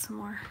 Let's get some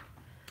more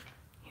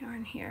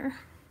yarn here.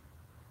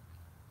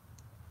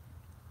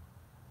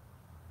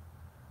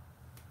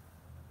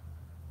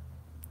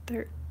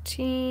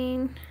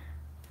 13,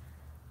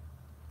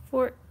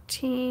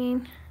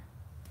 14,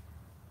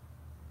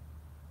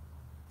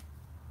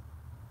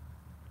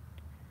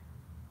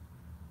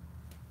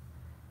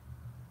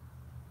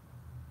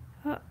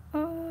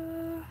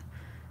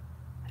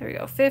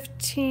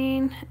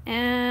 15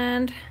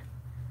 and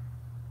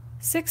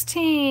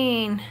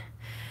 16.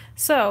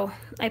 So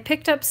I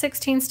picked up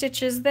 16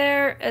 stitches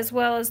there, as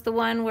well as the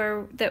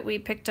one that we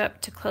picked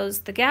up to close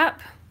the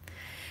gap.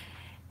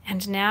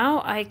 And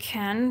now I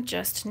can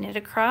just knit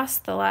across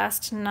the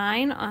last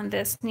 9 on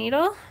this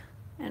needle,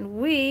 and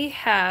we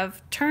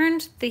have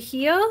turned the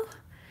heel,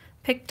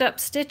 picked up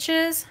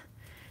stitches,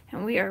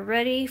 and we are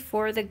ready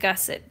for the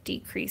gusset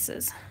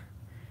decreases.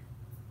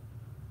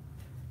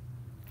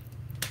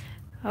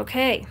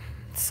 Okay,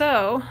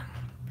 so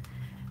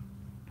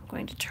I'm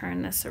going to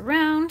turn this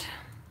around.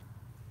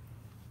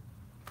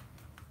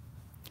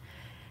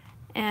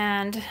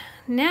 And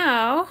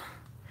now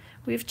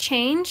we've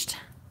changed,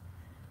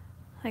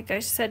 like I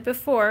said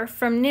before,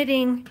 from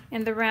knitting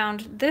in the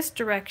round this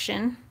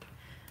direction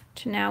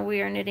to now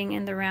we are knitting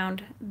in the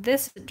round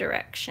this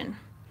direction.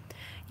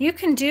 You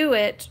can do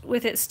it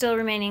with it still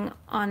remaining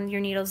on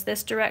your needles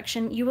this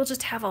direction. You will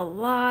just have a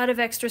lot of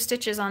extra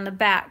stitches on the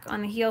back,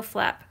 on the heel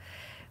flap,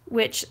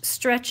 which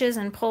stretches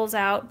and pulls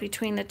out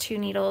between the 2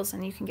 needles,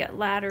 and you can get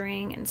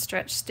laddering and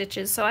stretch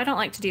stitches, so I don't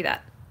like to do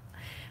that.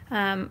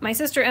 My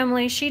sister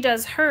Emily, she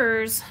does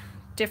hers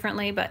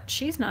differently, but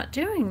she's not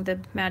doing the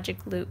magic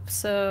loop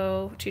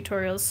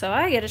tutorials, so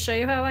I get to show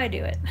you how I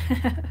do it.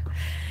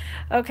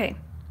 Okay,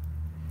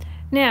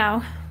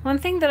 now one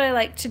thing that I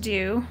like to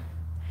do,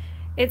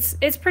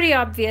 it's pretty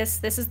obvious,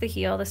 this is the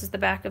heel, this is the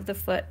back of the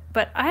foot,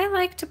 but I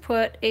like to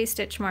put a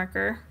stitch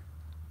marker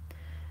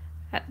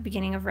at the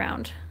beginning of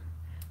round,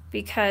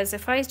 because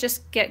if I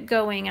just get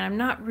going and I'm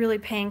not really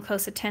paying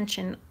close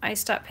attention, I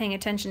stop paying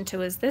attention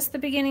to, is this the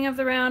beginning of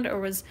the round or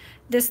was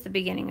this the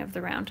beginning of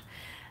the round?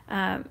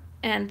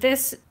 And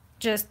this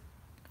just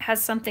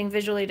has something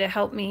visually to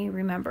help me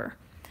remember.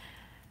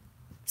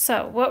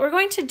 So what we're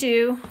going to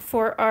do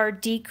for our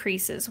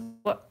decreases,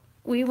 what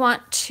we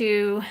want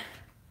to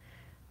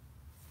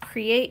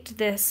create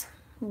this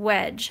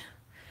wedge.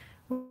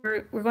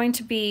 We're going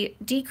to be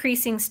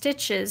decreasing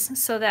stitches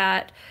so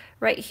that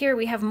right here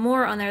we have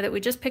more on there that we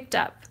just picked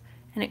up,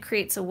 and it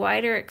creates a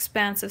wider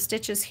expanse of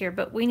stitches here,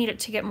 but we need it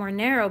to get more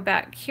narrow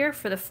back here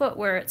for the foot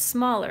where it's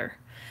smaller.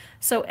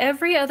 So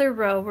every other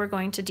row we're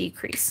going to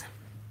decrease.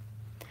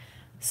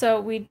 So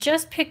we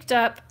just picked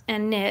up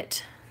and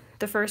knit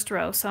the first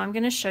row, so I'm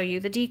going to show you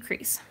the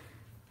decrease.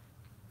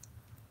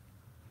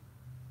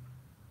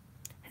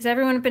 Has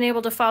everyone been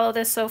able to follow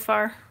this so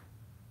far?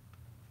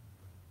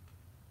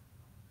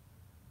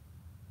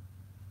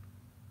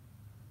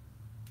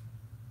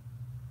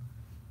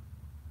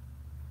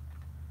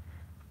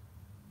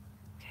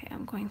 Okay,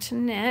 I'm going to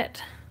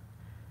knit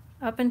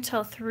up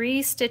until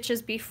 3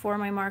 stitches before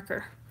my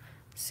marker.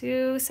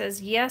 Sue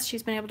says yes,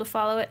 she's been able to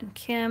follow it, and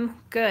Kim,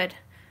 good.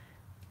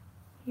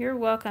 You're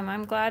welcome.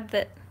 I'm glad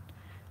that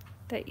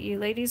you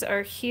ladies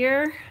are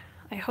here.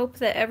 I hope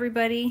that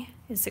everybody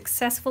is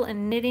successful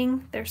in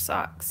knitting their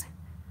socks.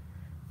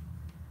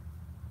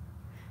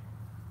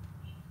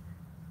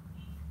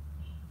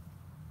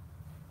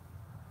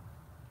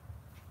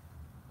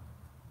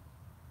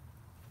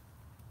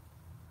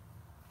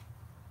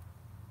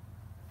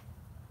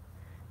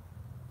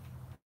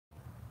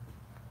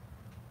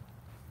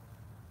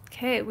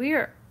 Okay, we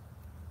are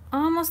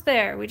almost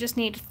there. We just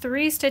need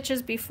 3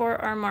 stitches before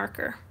our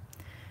marker.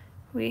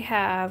 We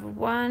have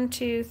 1,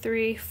 2,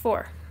 3,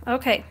 4.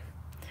 Okay,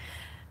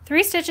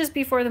 3 stitches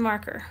before the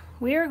marker.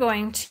 We are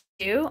going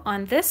to,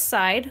 on this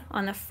side,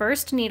 on the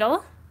first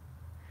needle.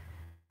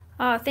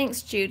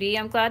 Thanks, Judy.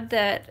 I'm glad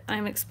that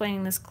I'm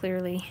explaining this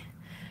clearly.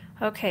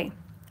 Okay,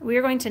 we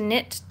are going to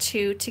knit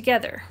 2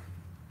 together.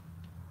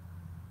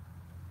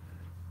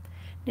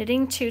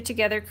 Knitting 2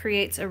 together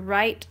creates a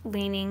right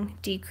leaning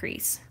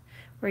decrease,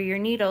 where your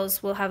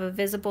needles will have a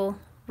visible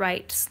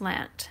right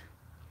slant.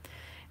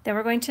 Then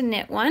we're going to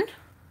knit 1.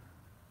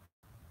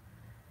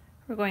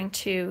 We're going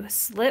to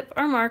slip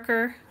our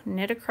marker,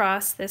 knit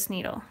across this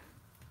needle.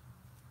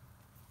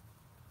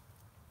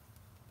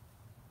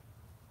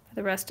 For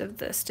the rest of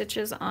the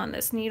stitches on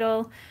this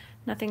needle,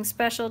 nothing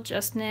special,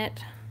 just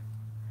knit.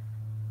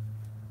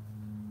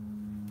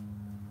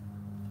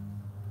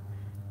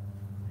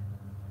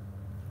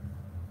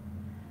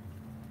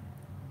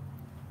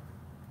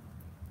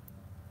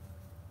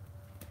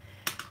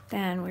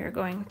 Then we're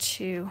going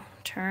to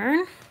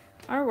turn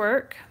our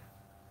work,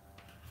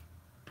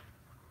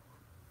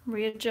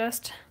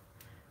 readjust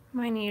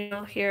my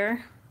needle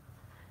here.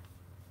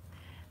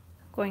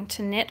 I'm going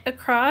to knit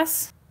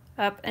across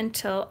up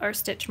until our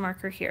stitch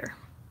marker here.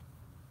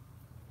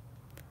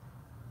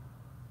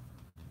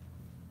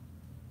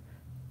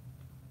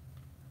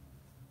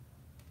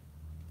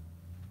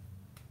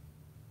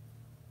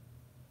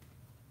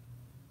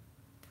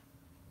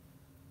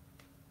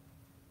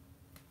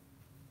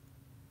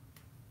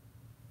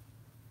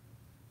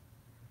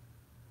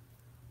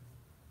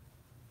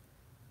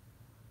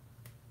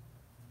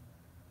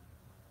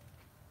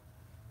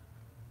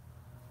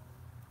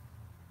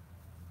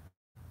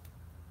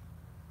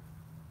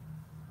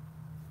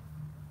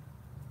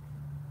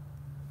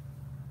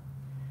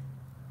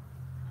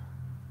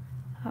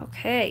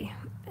 Okay,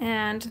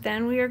 and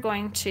then we are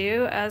going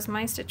to, as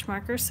my stitch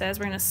marker says,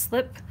 we're going to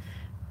slip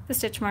the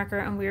stitch marker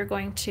and we are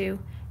going to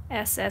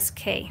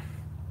SSK.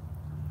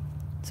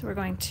 So we're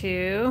going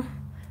to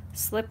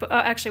slip, oh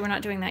actually we're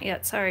not doing that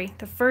yet, sorry.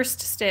 The first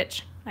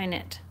stitch I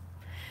knit.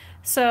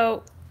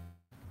 So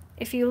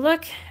if you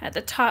look at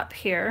the top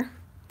here,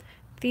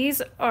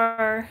 these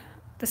are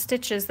the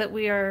stitches that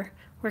we are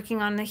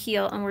working on the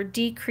heel, and we're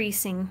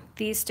decreasing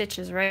these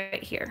stitches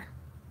right here.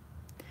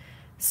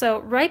 So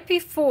right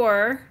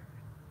before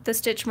the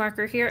stitch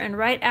marker here and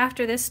right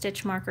after this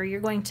stitch marker,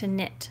 you're going to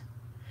knit.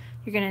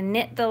 You're going to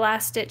knit the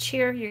last stitch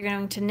here, you're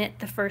going to knit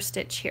the first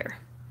stitch here.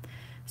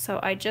 So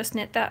I just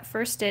knit that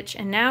first stitch,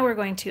 and now we're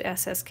going to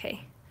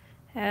SSK.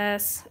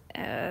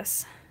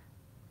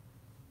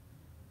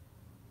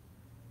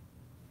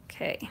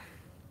 Okay.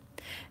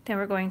 Then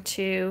we're going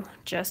to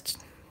just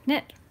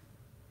knit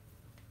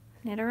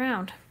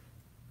around.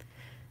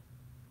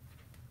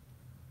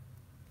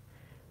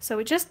 So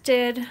we just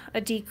did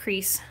a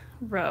decrease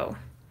row.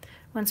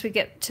 Once we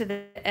get to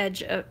the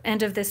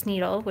end of this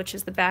needle, which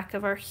is the back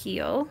of our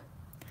heel,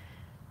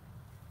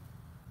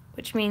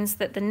 which means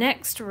that the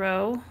next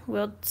row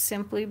will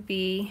simply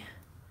be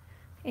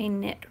a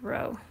knit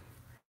row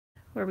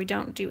where we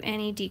don't do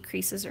any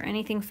decreases or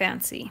anything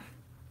fancy.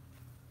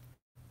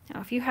 Now,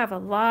 if you have a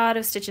lot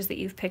of stitches that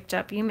you've picked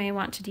up, you may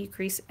want to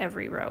decrease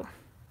every row.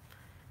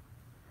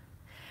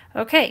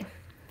 Okay,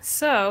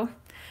 so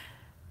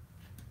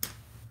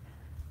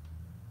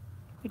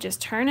we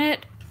just turn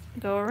it,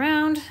 go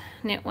around,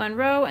 knit 1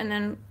 row, and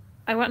then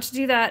I want to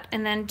do that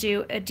and then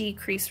do a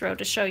decrease row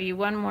to show you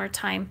one more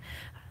time.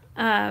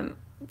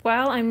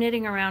 While I'm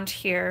knitting around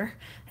here,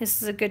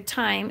 this is a good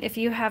time. If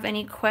you have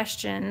any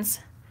questions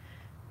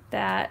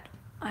that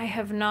I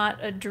have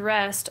not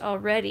addressed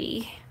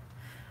already,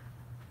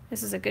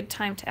 this is a good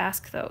time to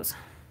ask those.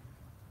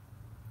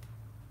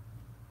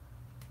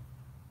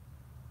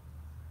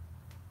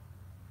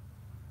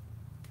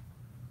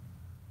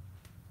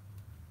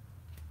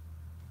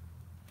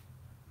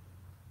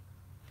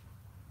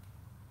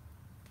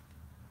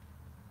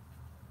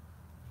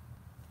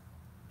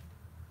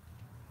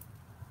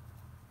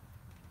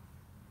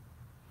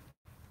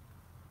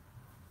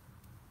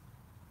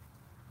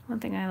 one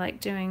thing I like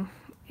doing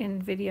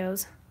in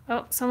videos.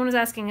 Oh, someone was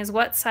asking, is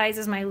what size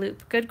is my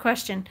loop? Good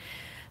question.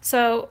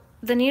 So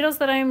the needles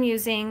that I'm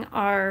using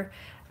are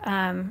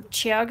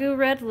Chiagu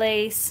red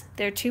lace.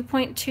 They're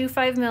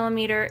 2.25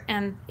 millimeter,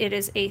 and it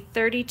is a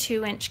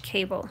 32-inch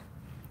cable.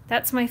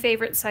 That's my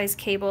favorite size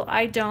cable.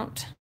 I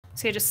don't,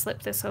 see, I just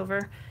slip this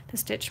over, the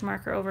stitch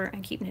marker over,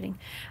 and keep knitting.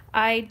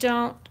 I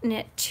don't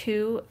knit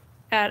 2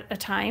 at a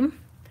time.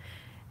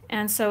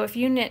 And so if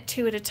you knit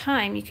 2 at a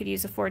time, you could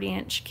use a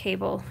 40-inch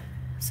cable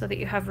so that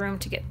you have room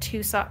to get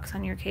 2 socks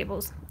on your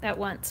cables at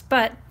once.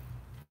 But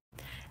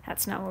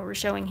that's not what we're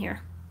showing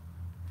here.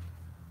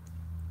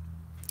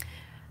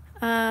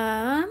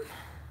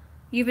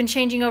 You've been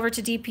changing over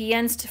to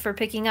DPNs for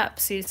picking up,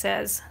 Sue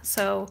says.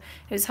 So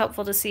it was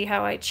helpful to see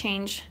how I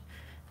change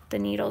the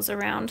needles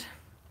around.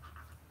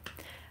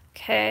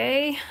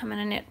 Okay, I'm going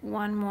to knit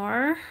one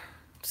more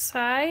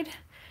side,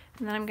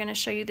 and then I'm going to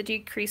show you the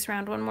decrease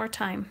round one more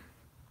time.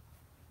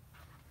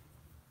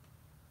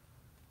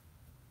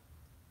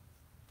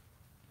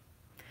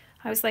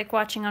 I always like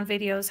watching on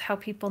videos how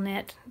people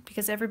knit,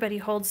 because everybody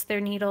holds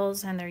their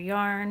needles and their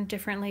yarn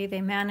differently.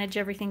 They manage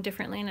everything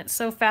differently, and it's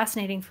so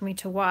fascinating for me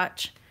to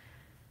watch.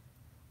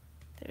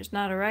 There's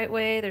not a right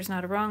way, there's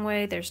not a wrong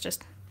way, there's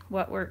just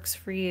what works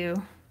for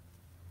you.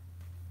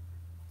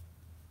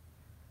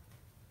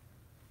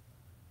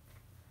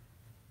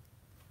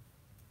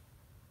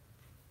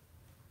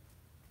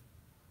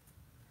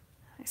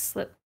 I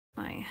slip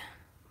my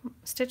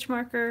stitch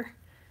marker,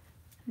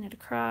 knit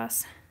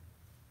across.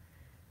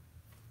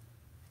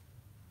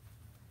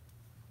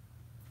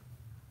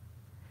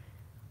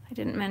 I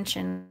didn't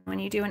mention, when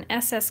you do an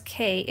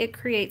SSK, it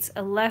creates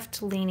a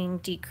left-leaning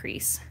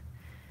decrease.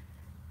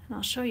 And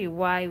I'll show you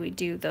why we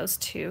do those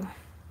two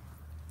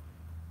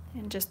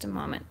in just a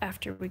moment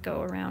after we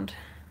go around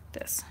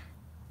this.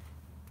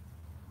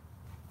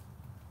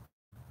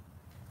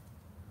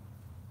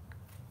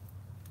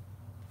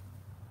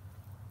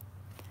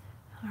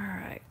 All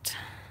right.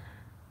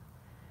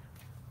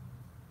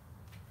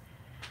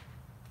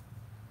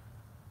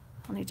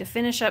 I'll need to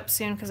finish up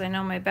soon because I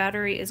know my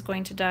battery is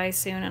going to die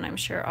soon, and I'm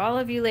sure all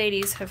of you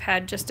ladies have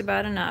had just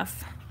about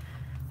enough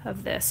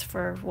of this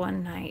for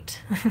one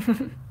night.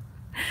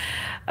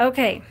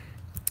 Okay,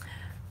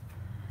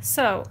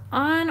 so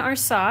on our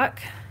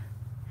sock,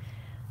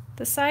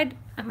 the side,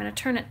 I'm going to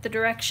turn it the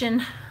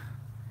direction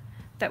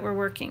that we're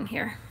working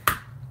here.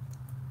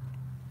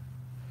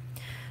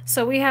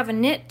 So we have a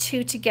knit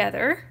 2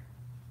 together,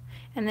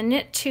 and the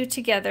knit 2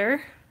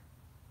 together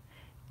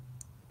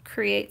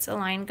creates a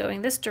line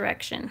going this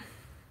direction.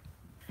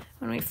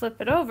 When we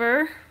flip it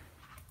over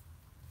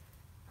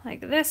like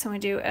this and we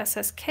do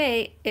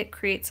SSK, it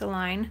creates a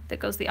line that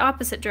goes the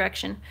opposite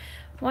direction.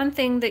 One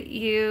thing that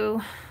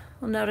you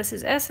will notice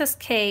is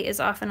SSK is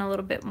often a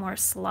little bit more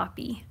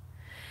sloppy.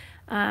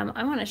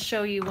 I want to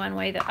show you one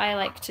way that I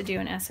like to do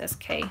an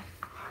SSK.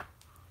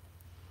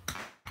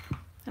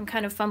 I'm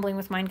kind of fumbling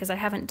with mine because I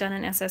haven't done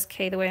an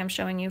SSK the way I'm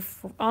showing you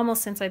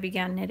almost since I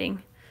began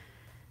knitting.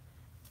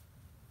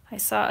 I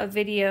saw a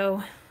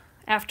video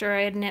after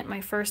I had knit my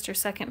first or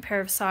second pair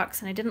of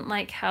socks, and I didn't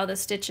like how the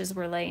stitches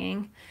were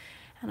laying,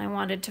 and I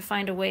wanted to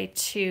find a way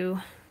to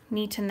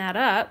neaten that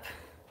up.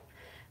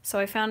 So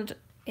I found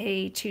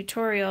a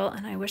tutorial,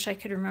 and I wish I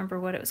could remember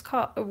what it was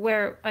called,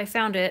 where I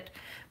found it,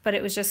 but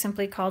it was just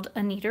simply called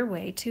A Neater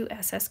Way to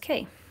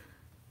SSK.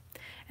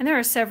 And there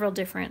are several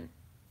different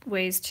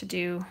ways to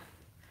do,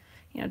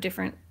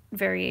 different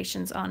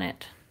variations on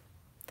it,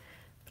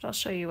 but I'll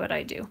show you what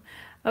I do.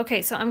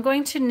 Okay, so I'm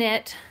going to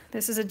knit,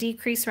 this is a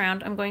decrease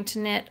round, I'm going to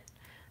knit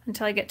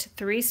until I get to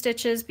 3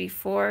 stitches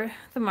before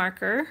the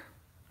marker.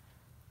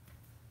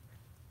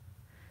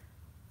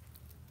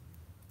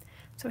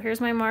 So here's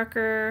my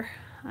marker,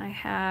 I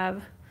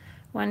have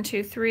 1,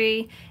 2,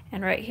 3,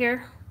 and right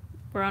here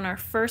we're on our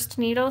first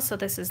needle, so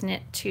this is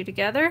knit 2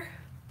 together.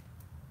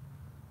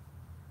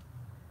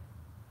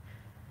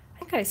 I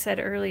think I said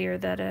earlier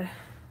that a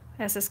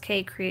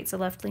SSK creates a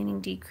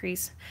left-leaning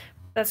decrease.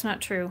 That's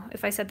not true.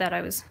 If I said that, I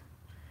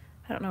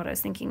don't know what I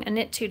was thinking. A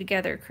knit 2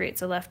 together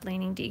creates a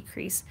left-leaning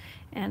decrease,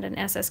 and an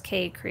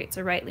SSK creates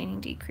a right-leaning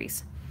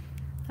decrease.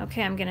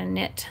 Okay, I'm gonna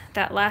knit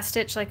that last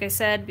stitch, like I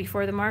said,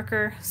 before the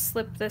marker,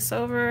 slip this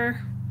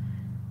over,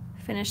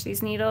 finish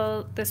this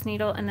needle,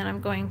 and then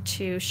I'm going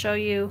to show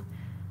you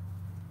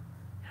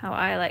how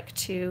I like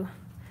to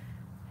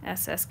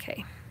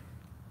SSK.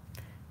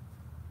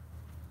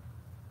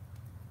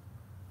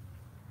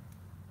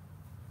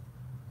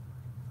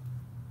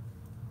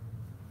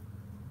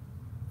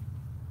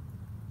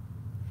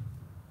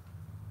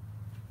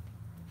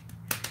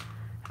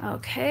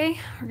 Okay,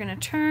 we're gonna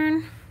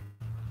turn.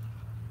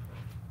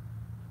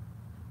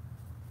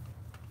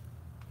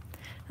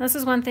 This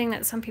is one thing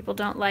that some people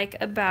don't like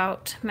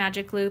about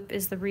Magic Loop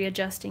is the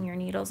readjusting your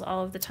needles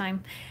all of the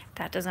time.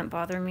 That doesn't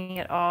bother me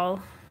at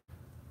all.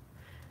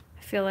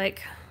 I feel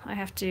like I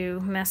have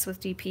to mess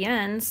with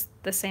DPNs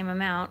the same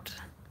amount.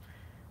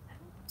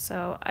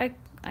 So I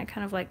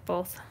kind of like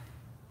both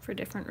for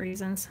different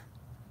reasons.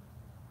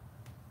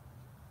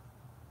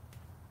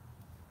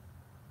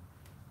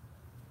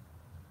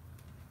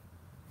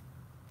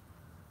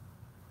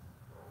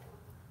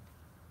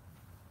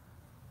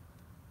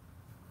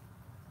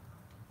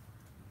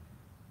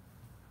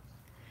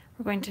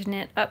 We're going to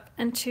knit up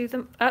to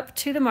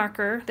the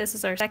marker. This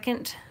is our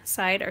second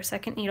side, our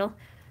second needle.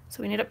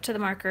 So we knit up to the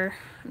marker.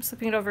 I'm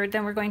slipping it over.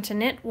 Then we're going to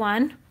knit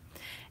 1.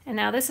 And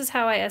now this is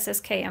how I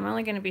SSK. I'm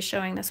only going to be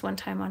showing this one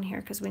time on here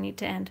because we need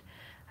to end.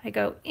 I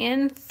go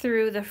in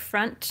through the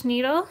front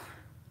needle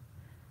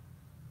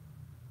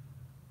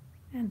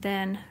and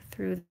then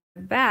through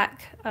the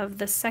back of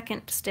the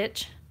second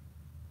stitch.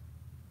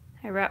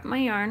 I wrap my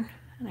yarn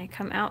and I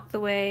come out the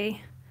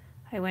way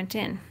I went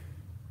in.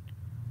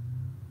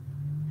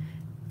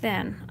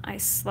 Then I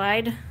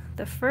slide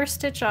the first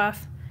stitch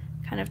off,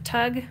 kind of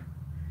tug,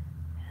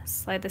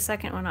 slide the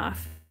second one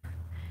off,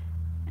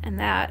 and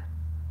that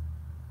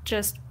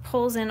just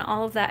pulls in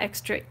all of that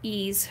extra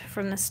ease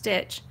from the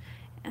stitch,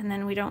 and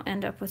then we don't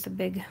end up with a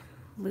big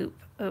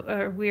loop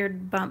or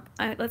weird bump.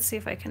 Let's see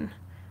if I can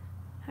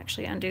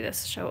actually undo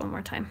this, show it one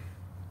more time.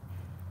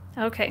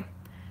 Okay,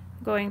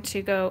 I'm going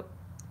to go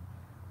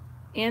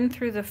in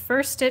through the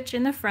first stitch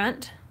in the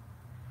front.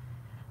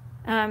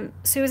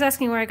 Sue was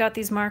asking where I got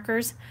these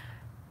markers.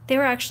 They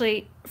were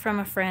actually from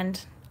a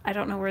friend. I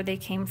don't know where they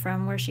came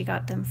from, where she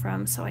got them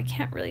from, so I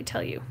can't really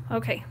tell you.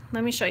 Okay,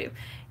 let me show you.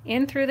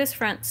 In through this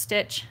front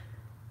stitch,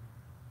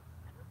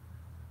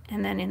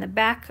 and then in the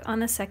back on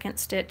the second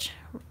stitch,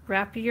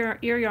 wrap your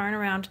yarn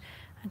around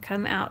and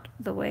come out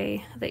the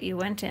way that you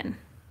went in.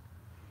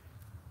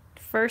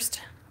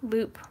 First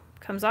loop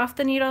comes off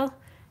the needle,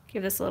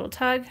 give this a little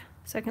tug,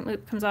 second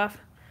loop comes off,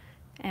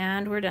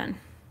 and we're done.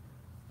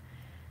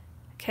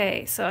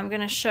 Okay, so I'm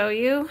going to show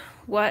you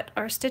what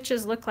our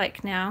stitches look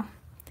like now.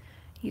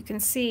 You can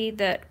see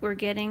that we're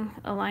getting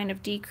a line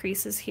of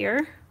decreases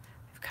here.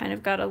 We've kind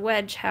of got a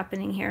wedge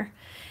happening here.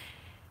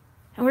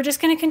 And we're just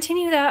going to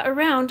continue that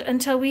around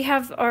until we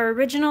have our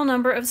original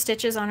number of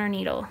stitches on our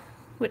needle,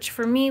 which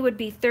for me would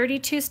be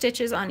 32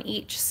 stitches on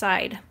each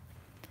side.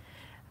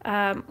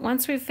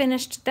 Once we've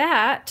finished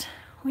that,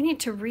 we need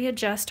to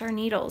readjust our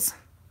needles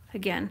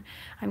again.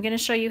 I'm going to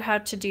show you how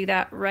to do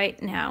that right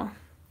now.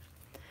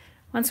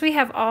 Once we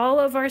have all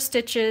of our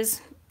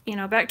stitches,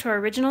 back to our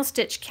original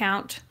stitch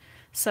count,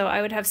 so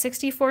I would have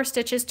 64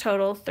 stitches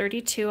total,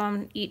 32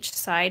 on each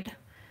side.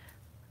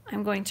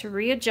 I'm going to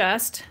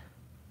readjust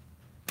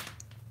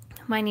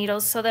my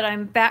needles so that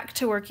I'm back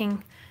to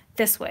working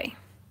this way.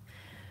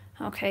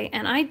 Okay,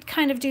 and I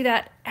kind of do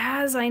that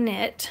as I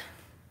knit.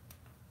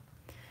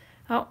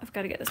 Oh, I've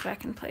got to get this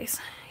back in place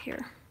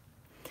here.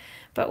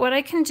 But what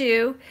I can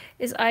do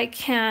is I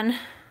can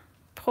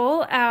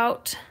pull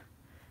out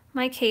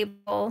my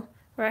cable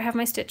where I have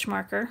my stitch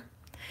marker,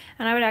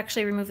 and I would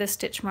actually remove this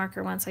stitch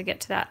marker once I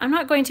get to that. I'm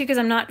not going to because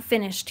I'm not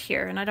finished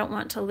here and I don't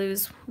want to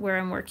lose where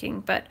I'm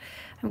working, but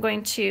I'm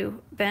going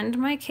to bend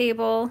my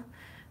cable,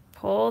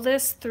 pull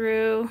this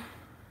through.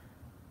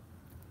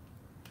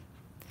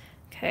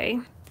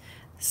 Okay,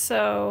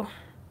 so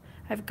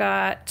I've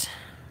got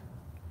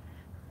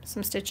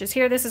some stitches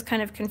here. This is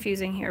kind of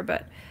confusing here,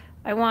 but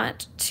I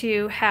want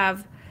to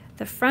have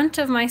the front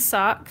of my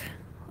sock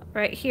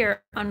right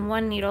here on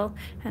one needle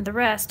and the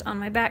rest on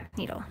my back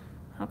needle.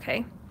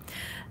 Okay,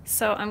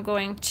 so I'm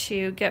going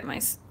to get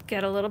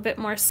a little bit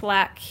more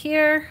slack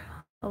here,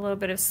 a little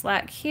bit of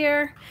slack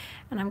here,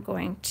 and I'm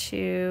going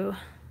to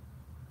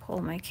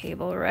pull my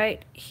cable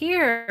right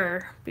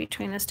here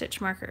between the stitch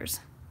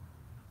markers.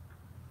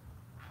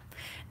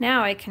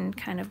 Now I can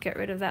kind of get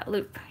rid of that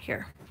loop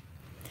here.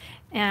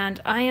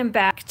 And I am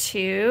back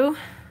to,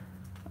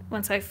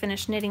 once I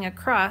finish knitting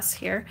across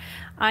here,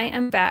 I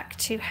am back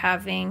to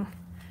having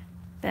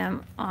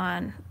them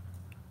on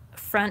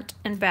front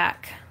and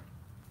back.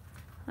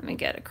 Let me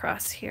get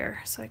across here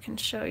so I can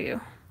show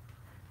you.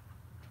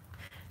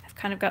 I've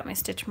kind of got my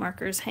stitch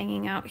markers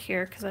hanging out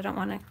here because I don't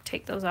want to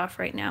take those off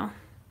right now.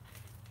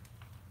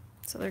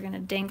 So they're going to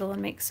dangle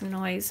and make some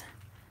noise.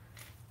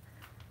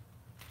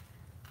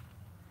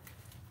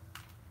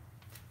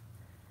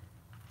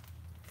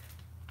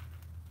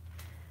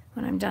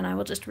 When I'm done, I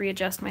will just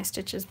readjust my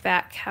stitches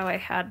back how I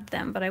had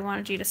them, but I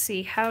wanted you to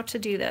see how to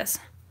do this.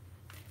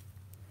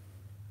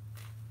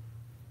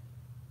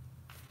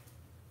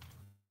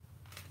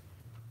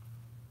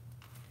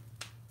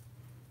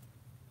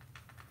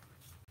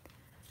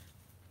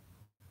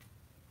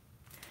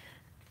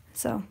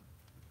 So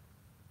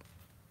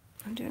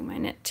I'm doing my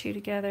knit 2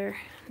 together,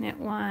 knit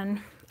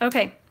 1.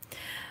 Okay,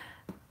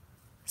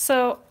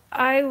 so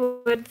I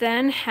would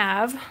then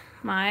have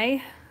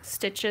my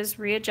stitches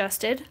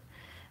readjusted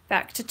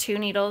back to 2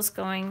 needles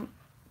going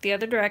the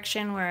other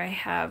direction where I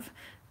have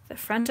the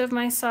front of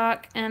my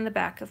sock and the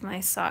back of my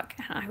sock.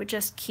 And I would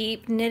just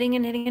keep knitting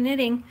and knitting and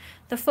knitting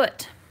the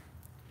foot.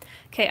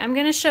 Okay, I'm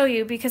going to show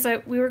you because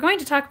we were going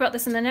to talk about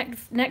this in the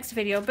next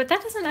video, but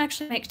that doesn't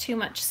actually make too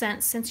much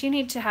sense since you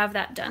need to have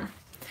that done.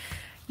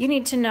 You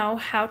need to know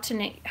how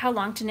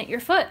long to knit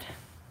your foot.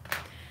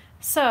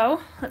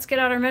 So let's get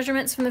out our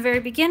measurements from the very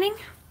beginning.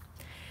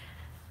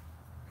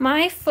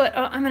 My foot,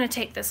 oh, I'm going to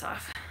take this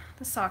off,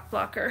 the sock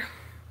blocker,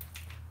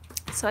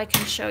 so I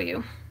can show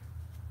you.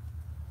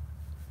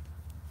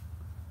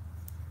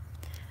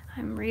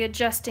 I'm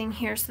readjusting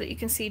here so that you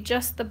can see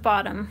just the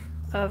bottom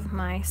of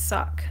my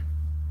sock.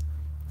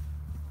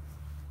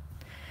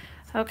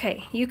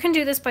 Okay, you can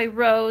do this by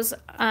rows.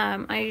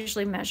 I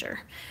usually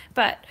measure,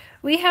 but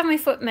we have my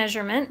foot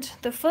measurement.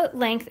 The foot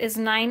length is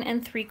 9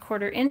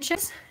 3/4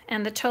 inches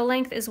and the toe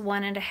length is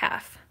 1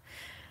 1/2.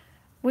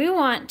 We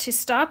want to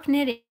stop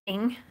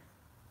knitting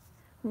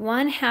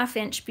 1/2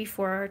 inch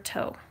before our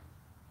toe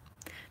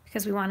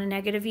because we want a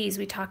negative ease.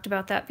 We talked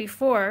about that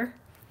before.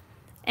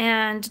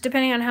 And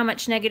depending on how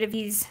much negative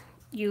ease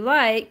you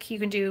like, you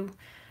can do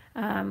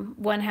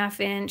 1/2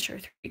 inch or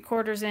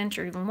 3/4 inch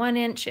or even 1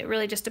 inch. It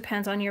really just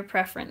depends on your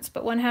preference,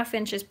 but 1/2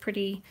 inch is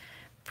pretty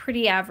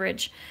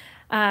average.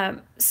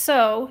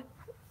 So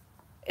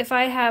if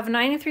I have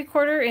 9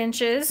 3/4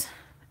 inches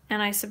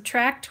and I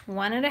subtract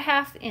 1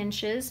 1/2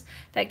 inches,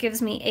 that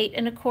gives me 8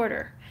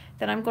 1/4.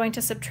 Then I'm going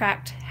to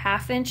subtract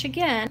 1/2 inch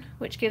again,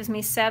 which gives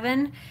me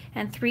 7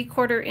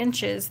 3/4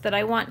 inches that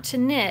I want to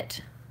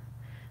knit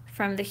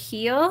from the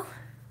heel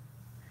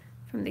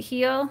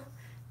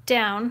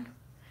down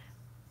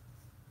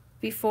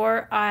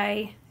before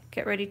I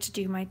get ready to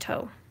do my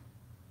toe.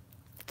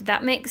 Did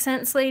that make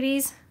sense,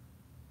 ladies?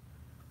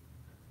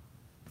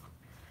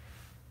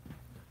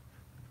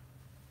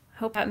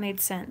 Hope that made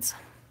sense.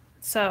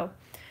 So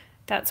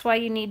that's why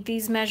you need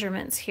these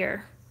measurements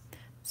here.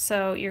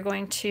 So you're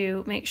going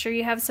to make sure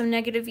you have some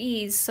negative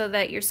ease so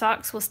that your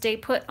socks will stay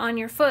put on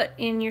your foot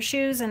in your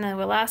shoes and they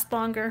will last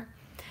longer.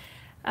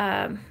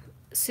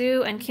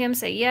 Sue and Kim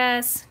say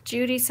yes.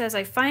 Judy says,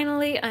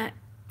 finally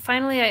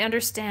I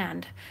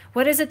understand.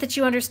 What is it that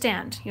you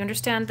understand? You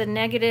understand the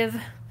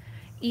negative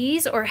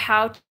ease or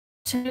how to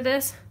do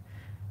this?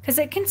 Because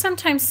it can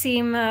sometimes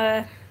seem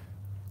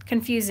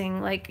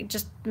confusing, like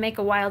just make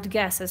a wild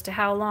guess as to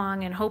how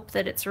long and hope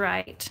that it's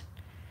right.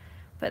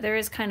 But there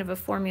is kind of a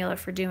formula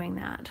for doing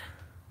that.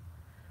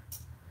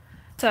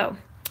 So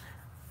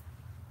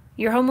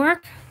your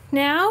homework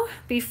now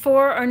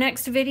before our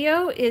next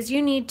video is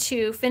you need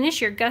to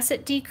finish your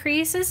gusset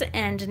decreases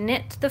and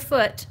knit the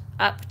foot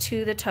up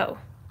to the toe,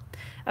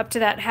 up to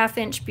that 1/2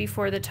 inch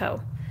before the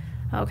toe.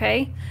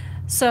 Okay,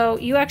 so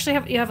you actually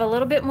have a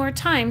little bit more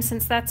time,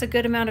 since that's a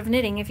good amount of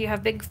knitting. If you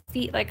have big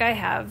feet like I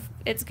have,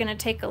 it's going to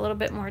take a little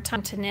bit more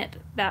time to knit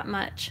that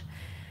much.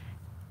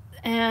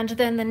 And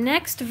then the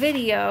next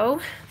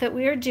video that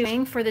we are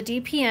doing for the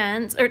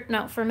DPNs, or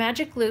no, for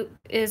Magic Loop,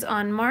 is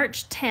on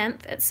March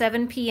 10th at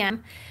 7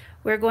 p.m.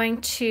 We're going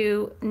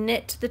to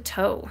knit the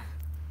toe.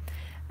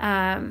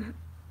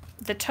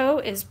 The toe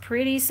is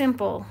pretty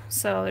simple,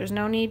 so there's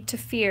no need to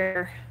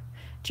fear.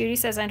 Judy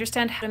says, I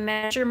understand how to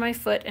measure my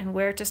foot and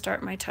where to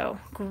start my toe.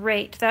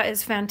 Great, that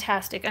is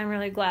fantastic. I'm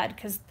really glad,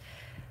 because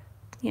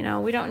you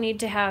know, we don't need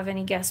to have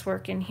any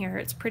guesswork in here.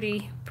 It's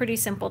pretty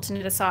simple to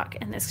knit a sock,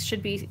 and this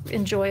should be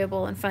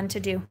enjoyable and fun to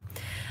do.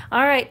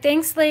 All right,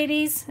 thanks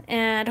ladies,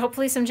 and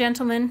hopefully some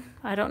gentlemen.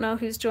 I don't know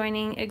who's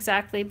joining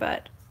exactly,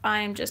 but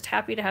I'm just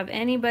happy to have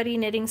anybody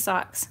knitting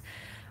socks.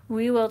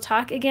 We will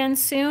talk again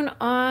soon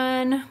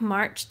on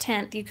March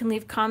 10th. You can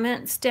leave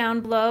comments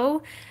down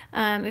below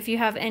if you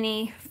have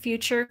any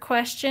future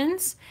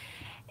questions.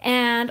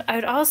 And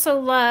I'd also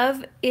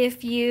love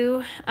if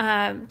you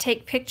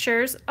take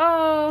pictures.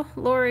 Oh,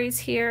 Lori's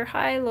here.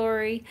 Hi,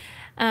 Lori.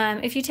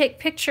 If you take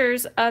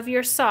pictures of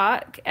your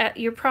sock at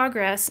your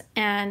progress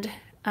and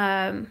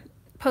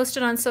post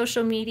it on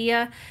social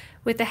media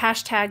with the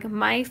hashtag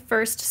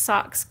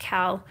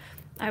 #MyFirstSocksCal.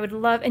 I would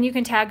love, and you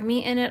can tag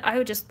me in it. I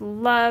would just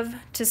love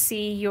to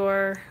see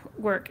your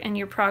work and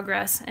your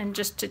progress and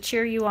just to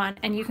cheer you on.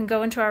 And you can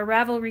go into our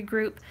Ravelry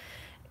group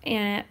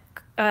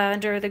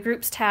under the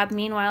groups tab,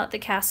 Meanwhile at the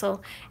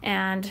Castle,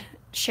 and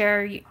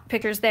share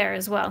pictures there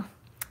as well.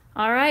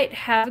 All right,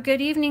 have a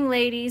good evening,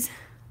 ladies.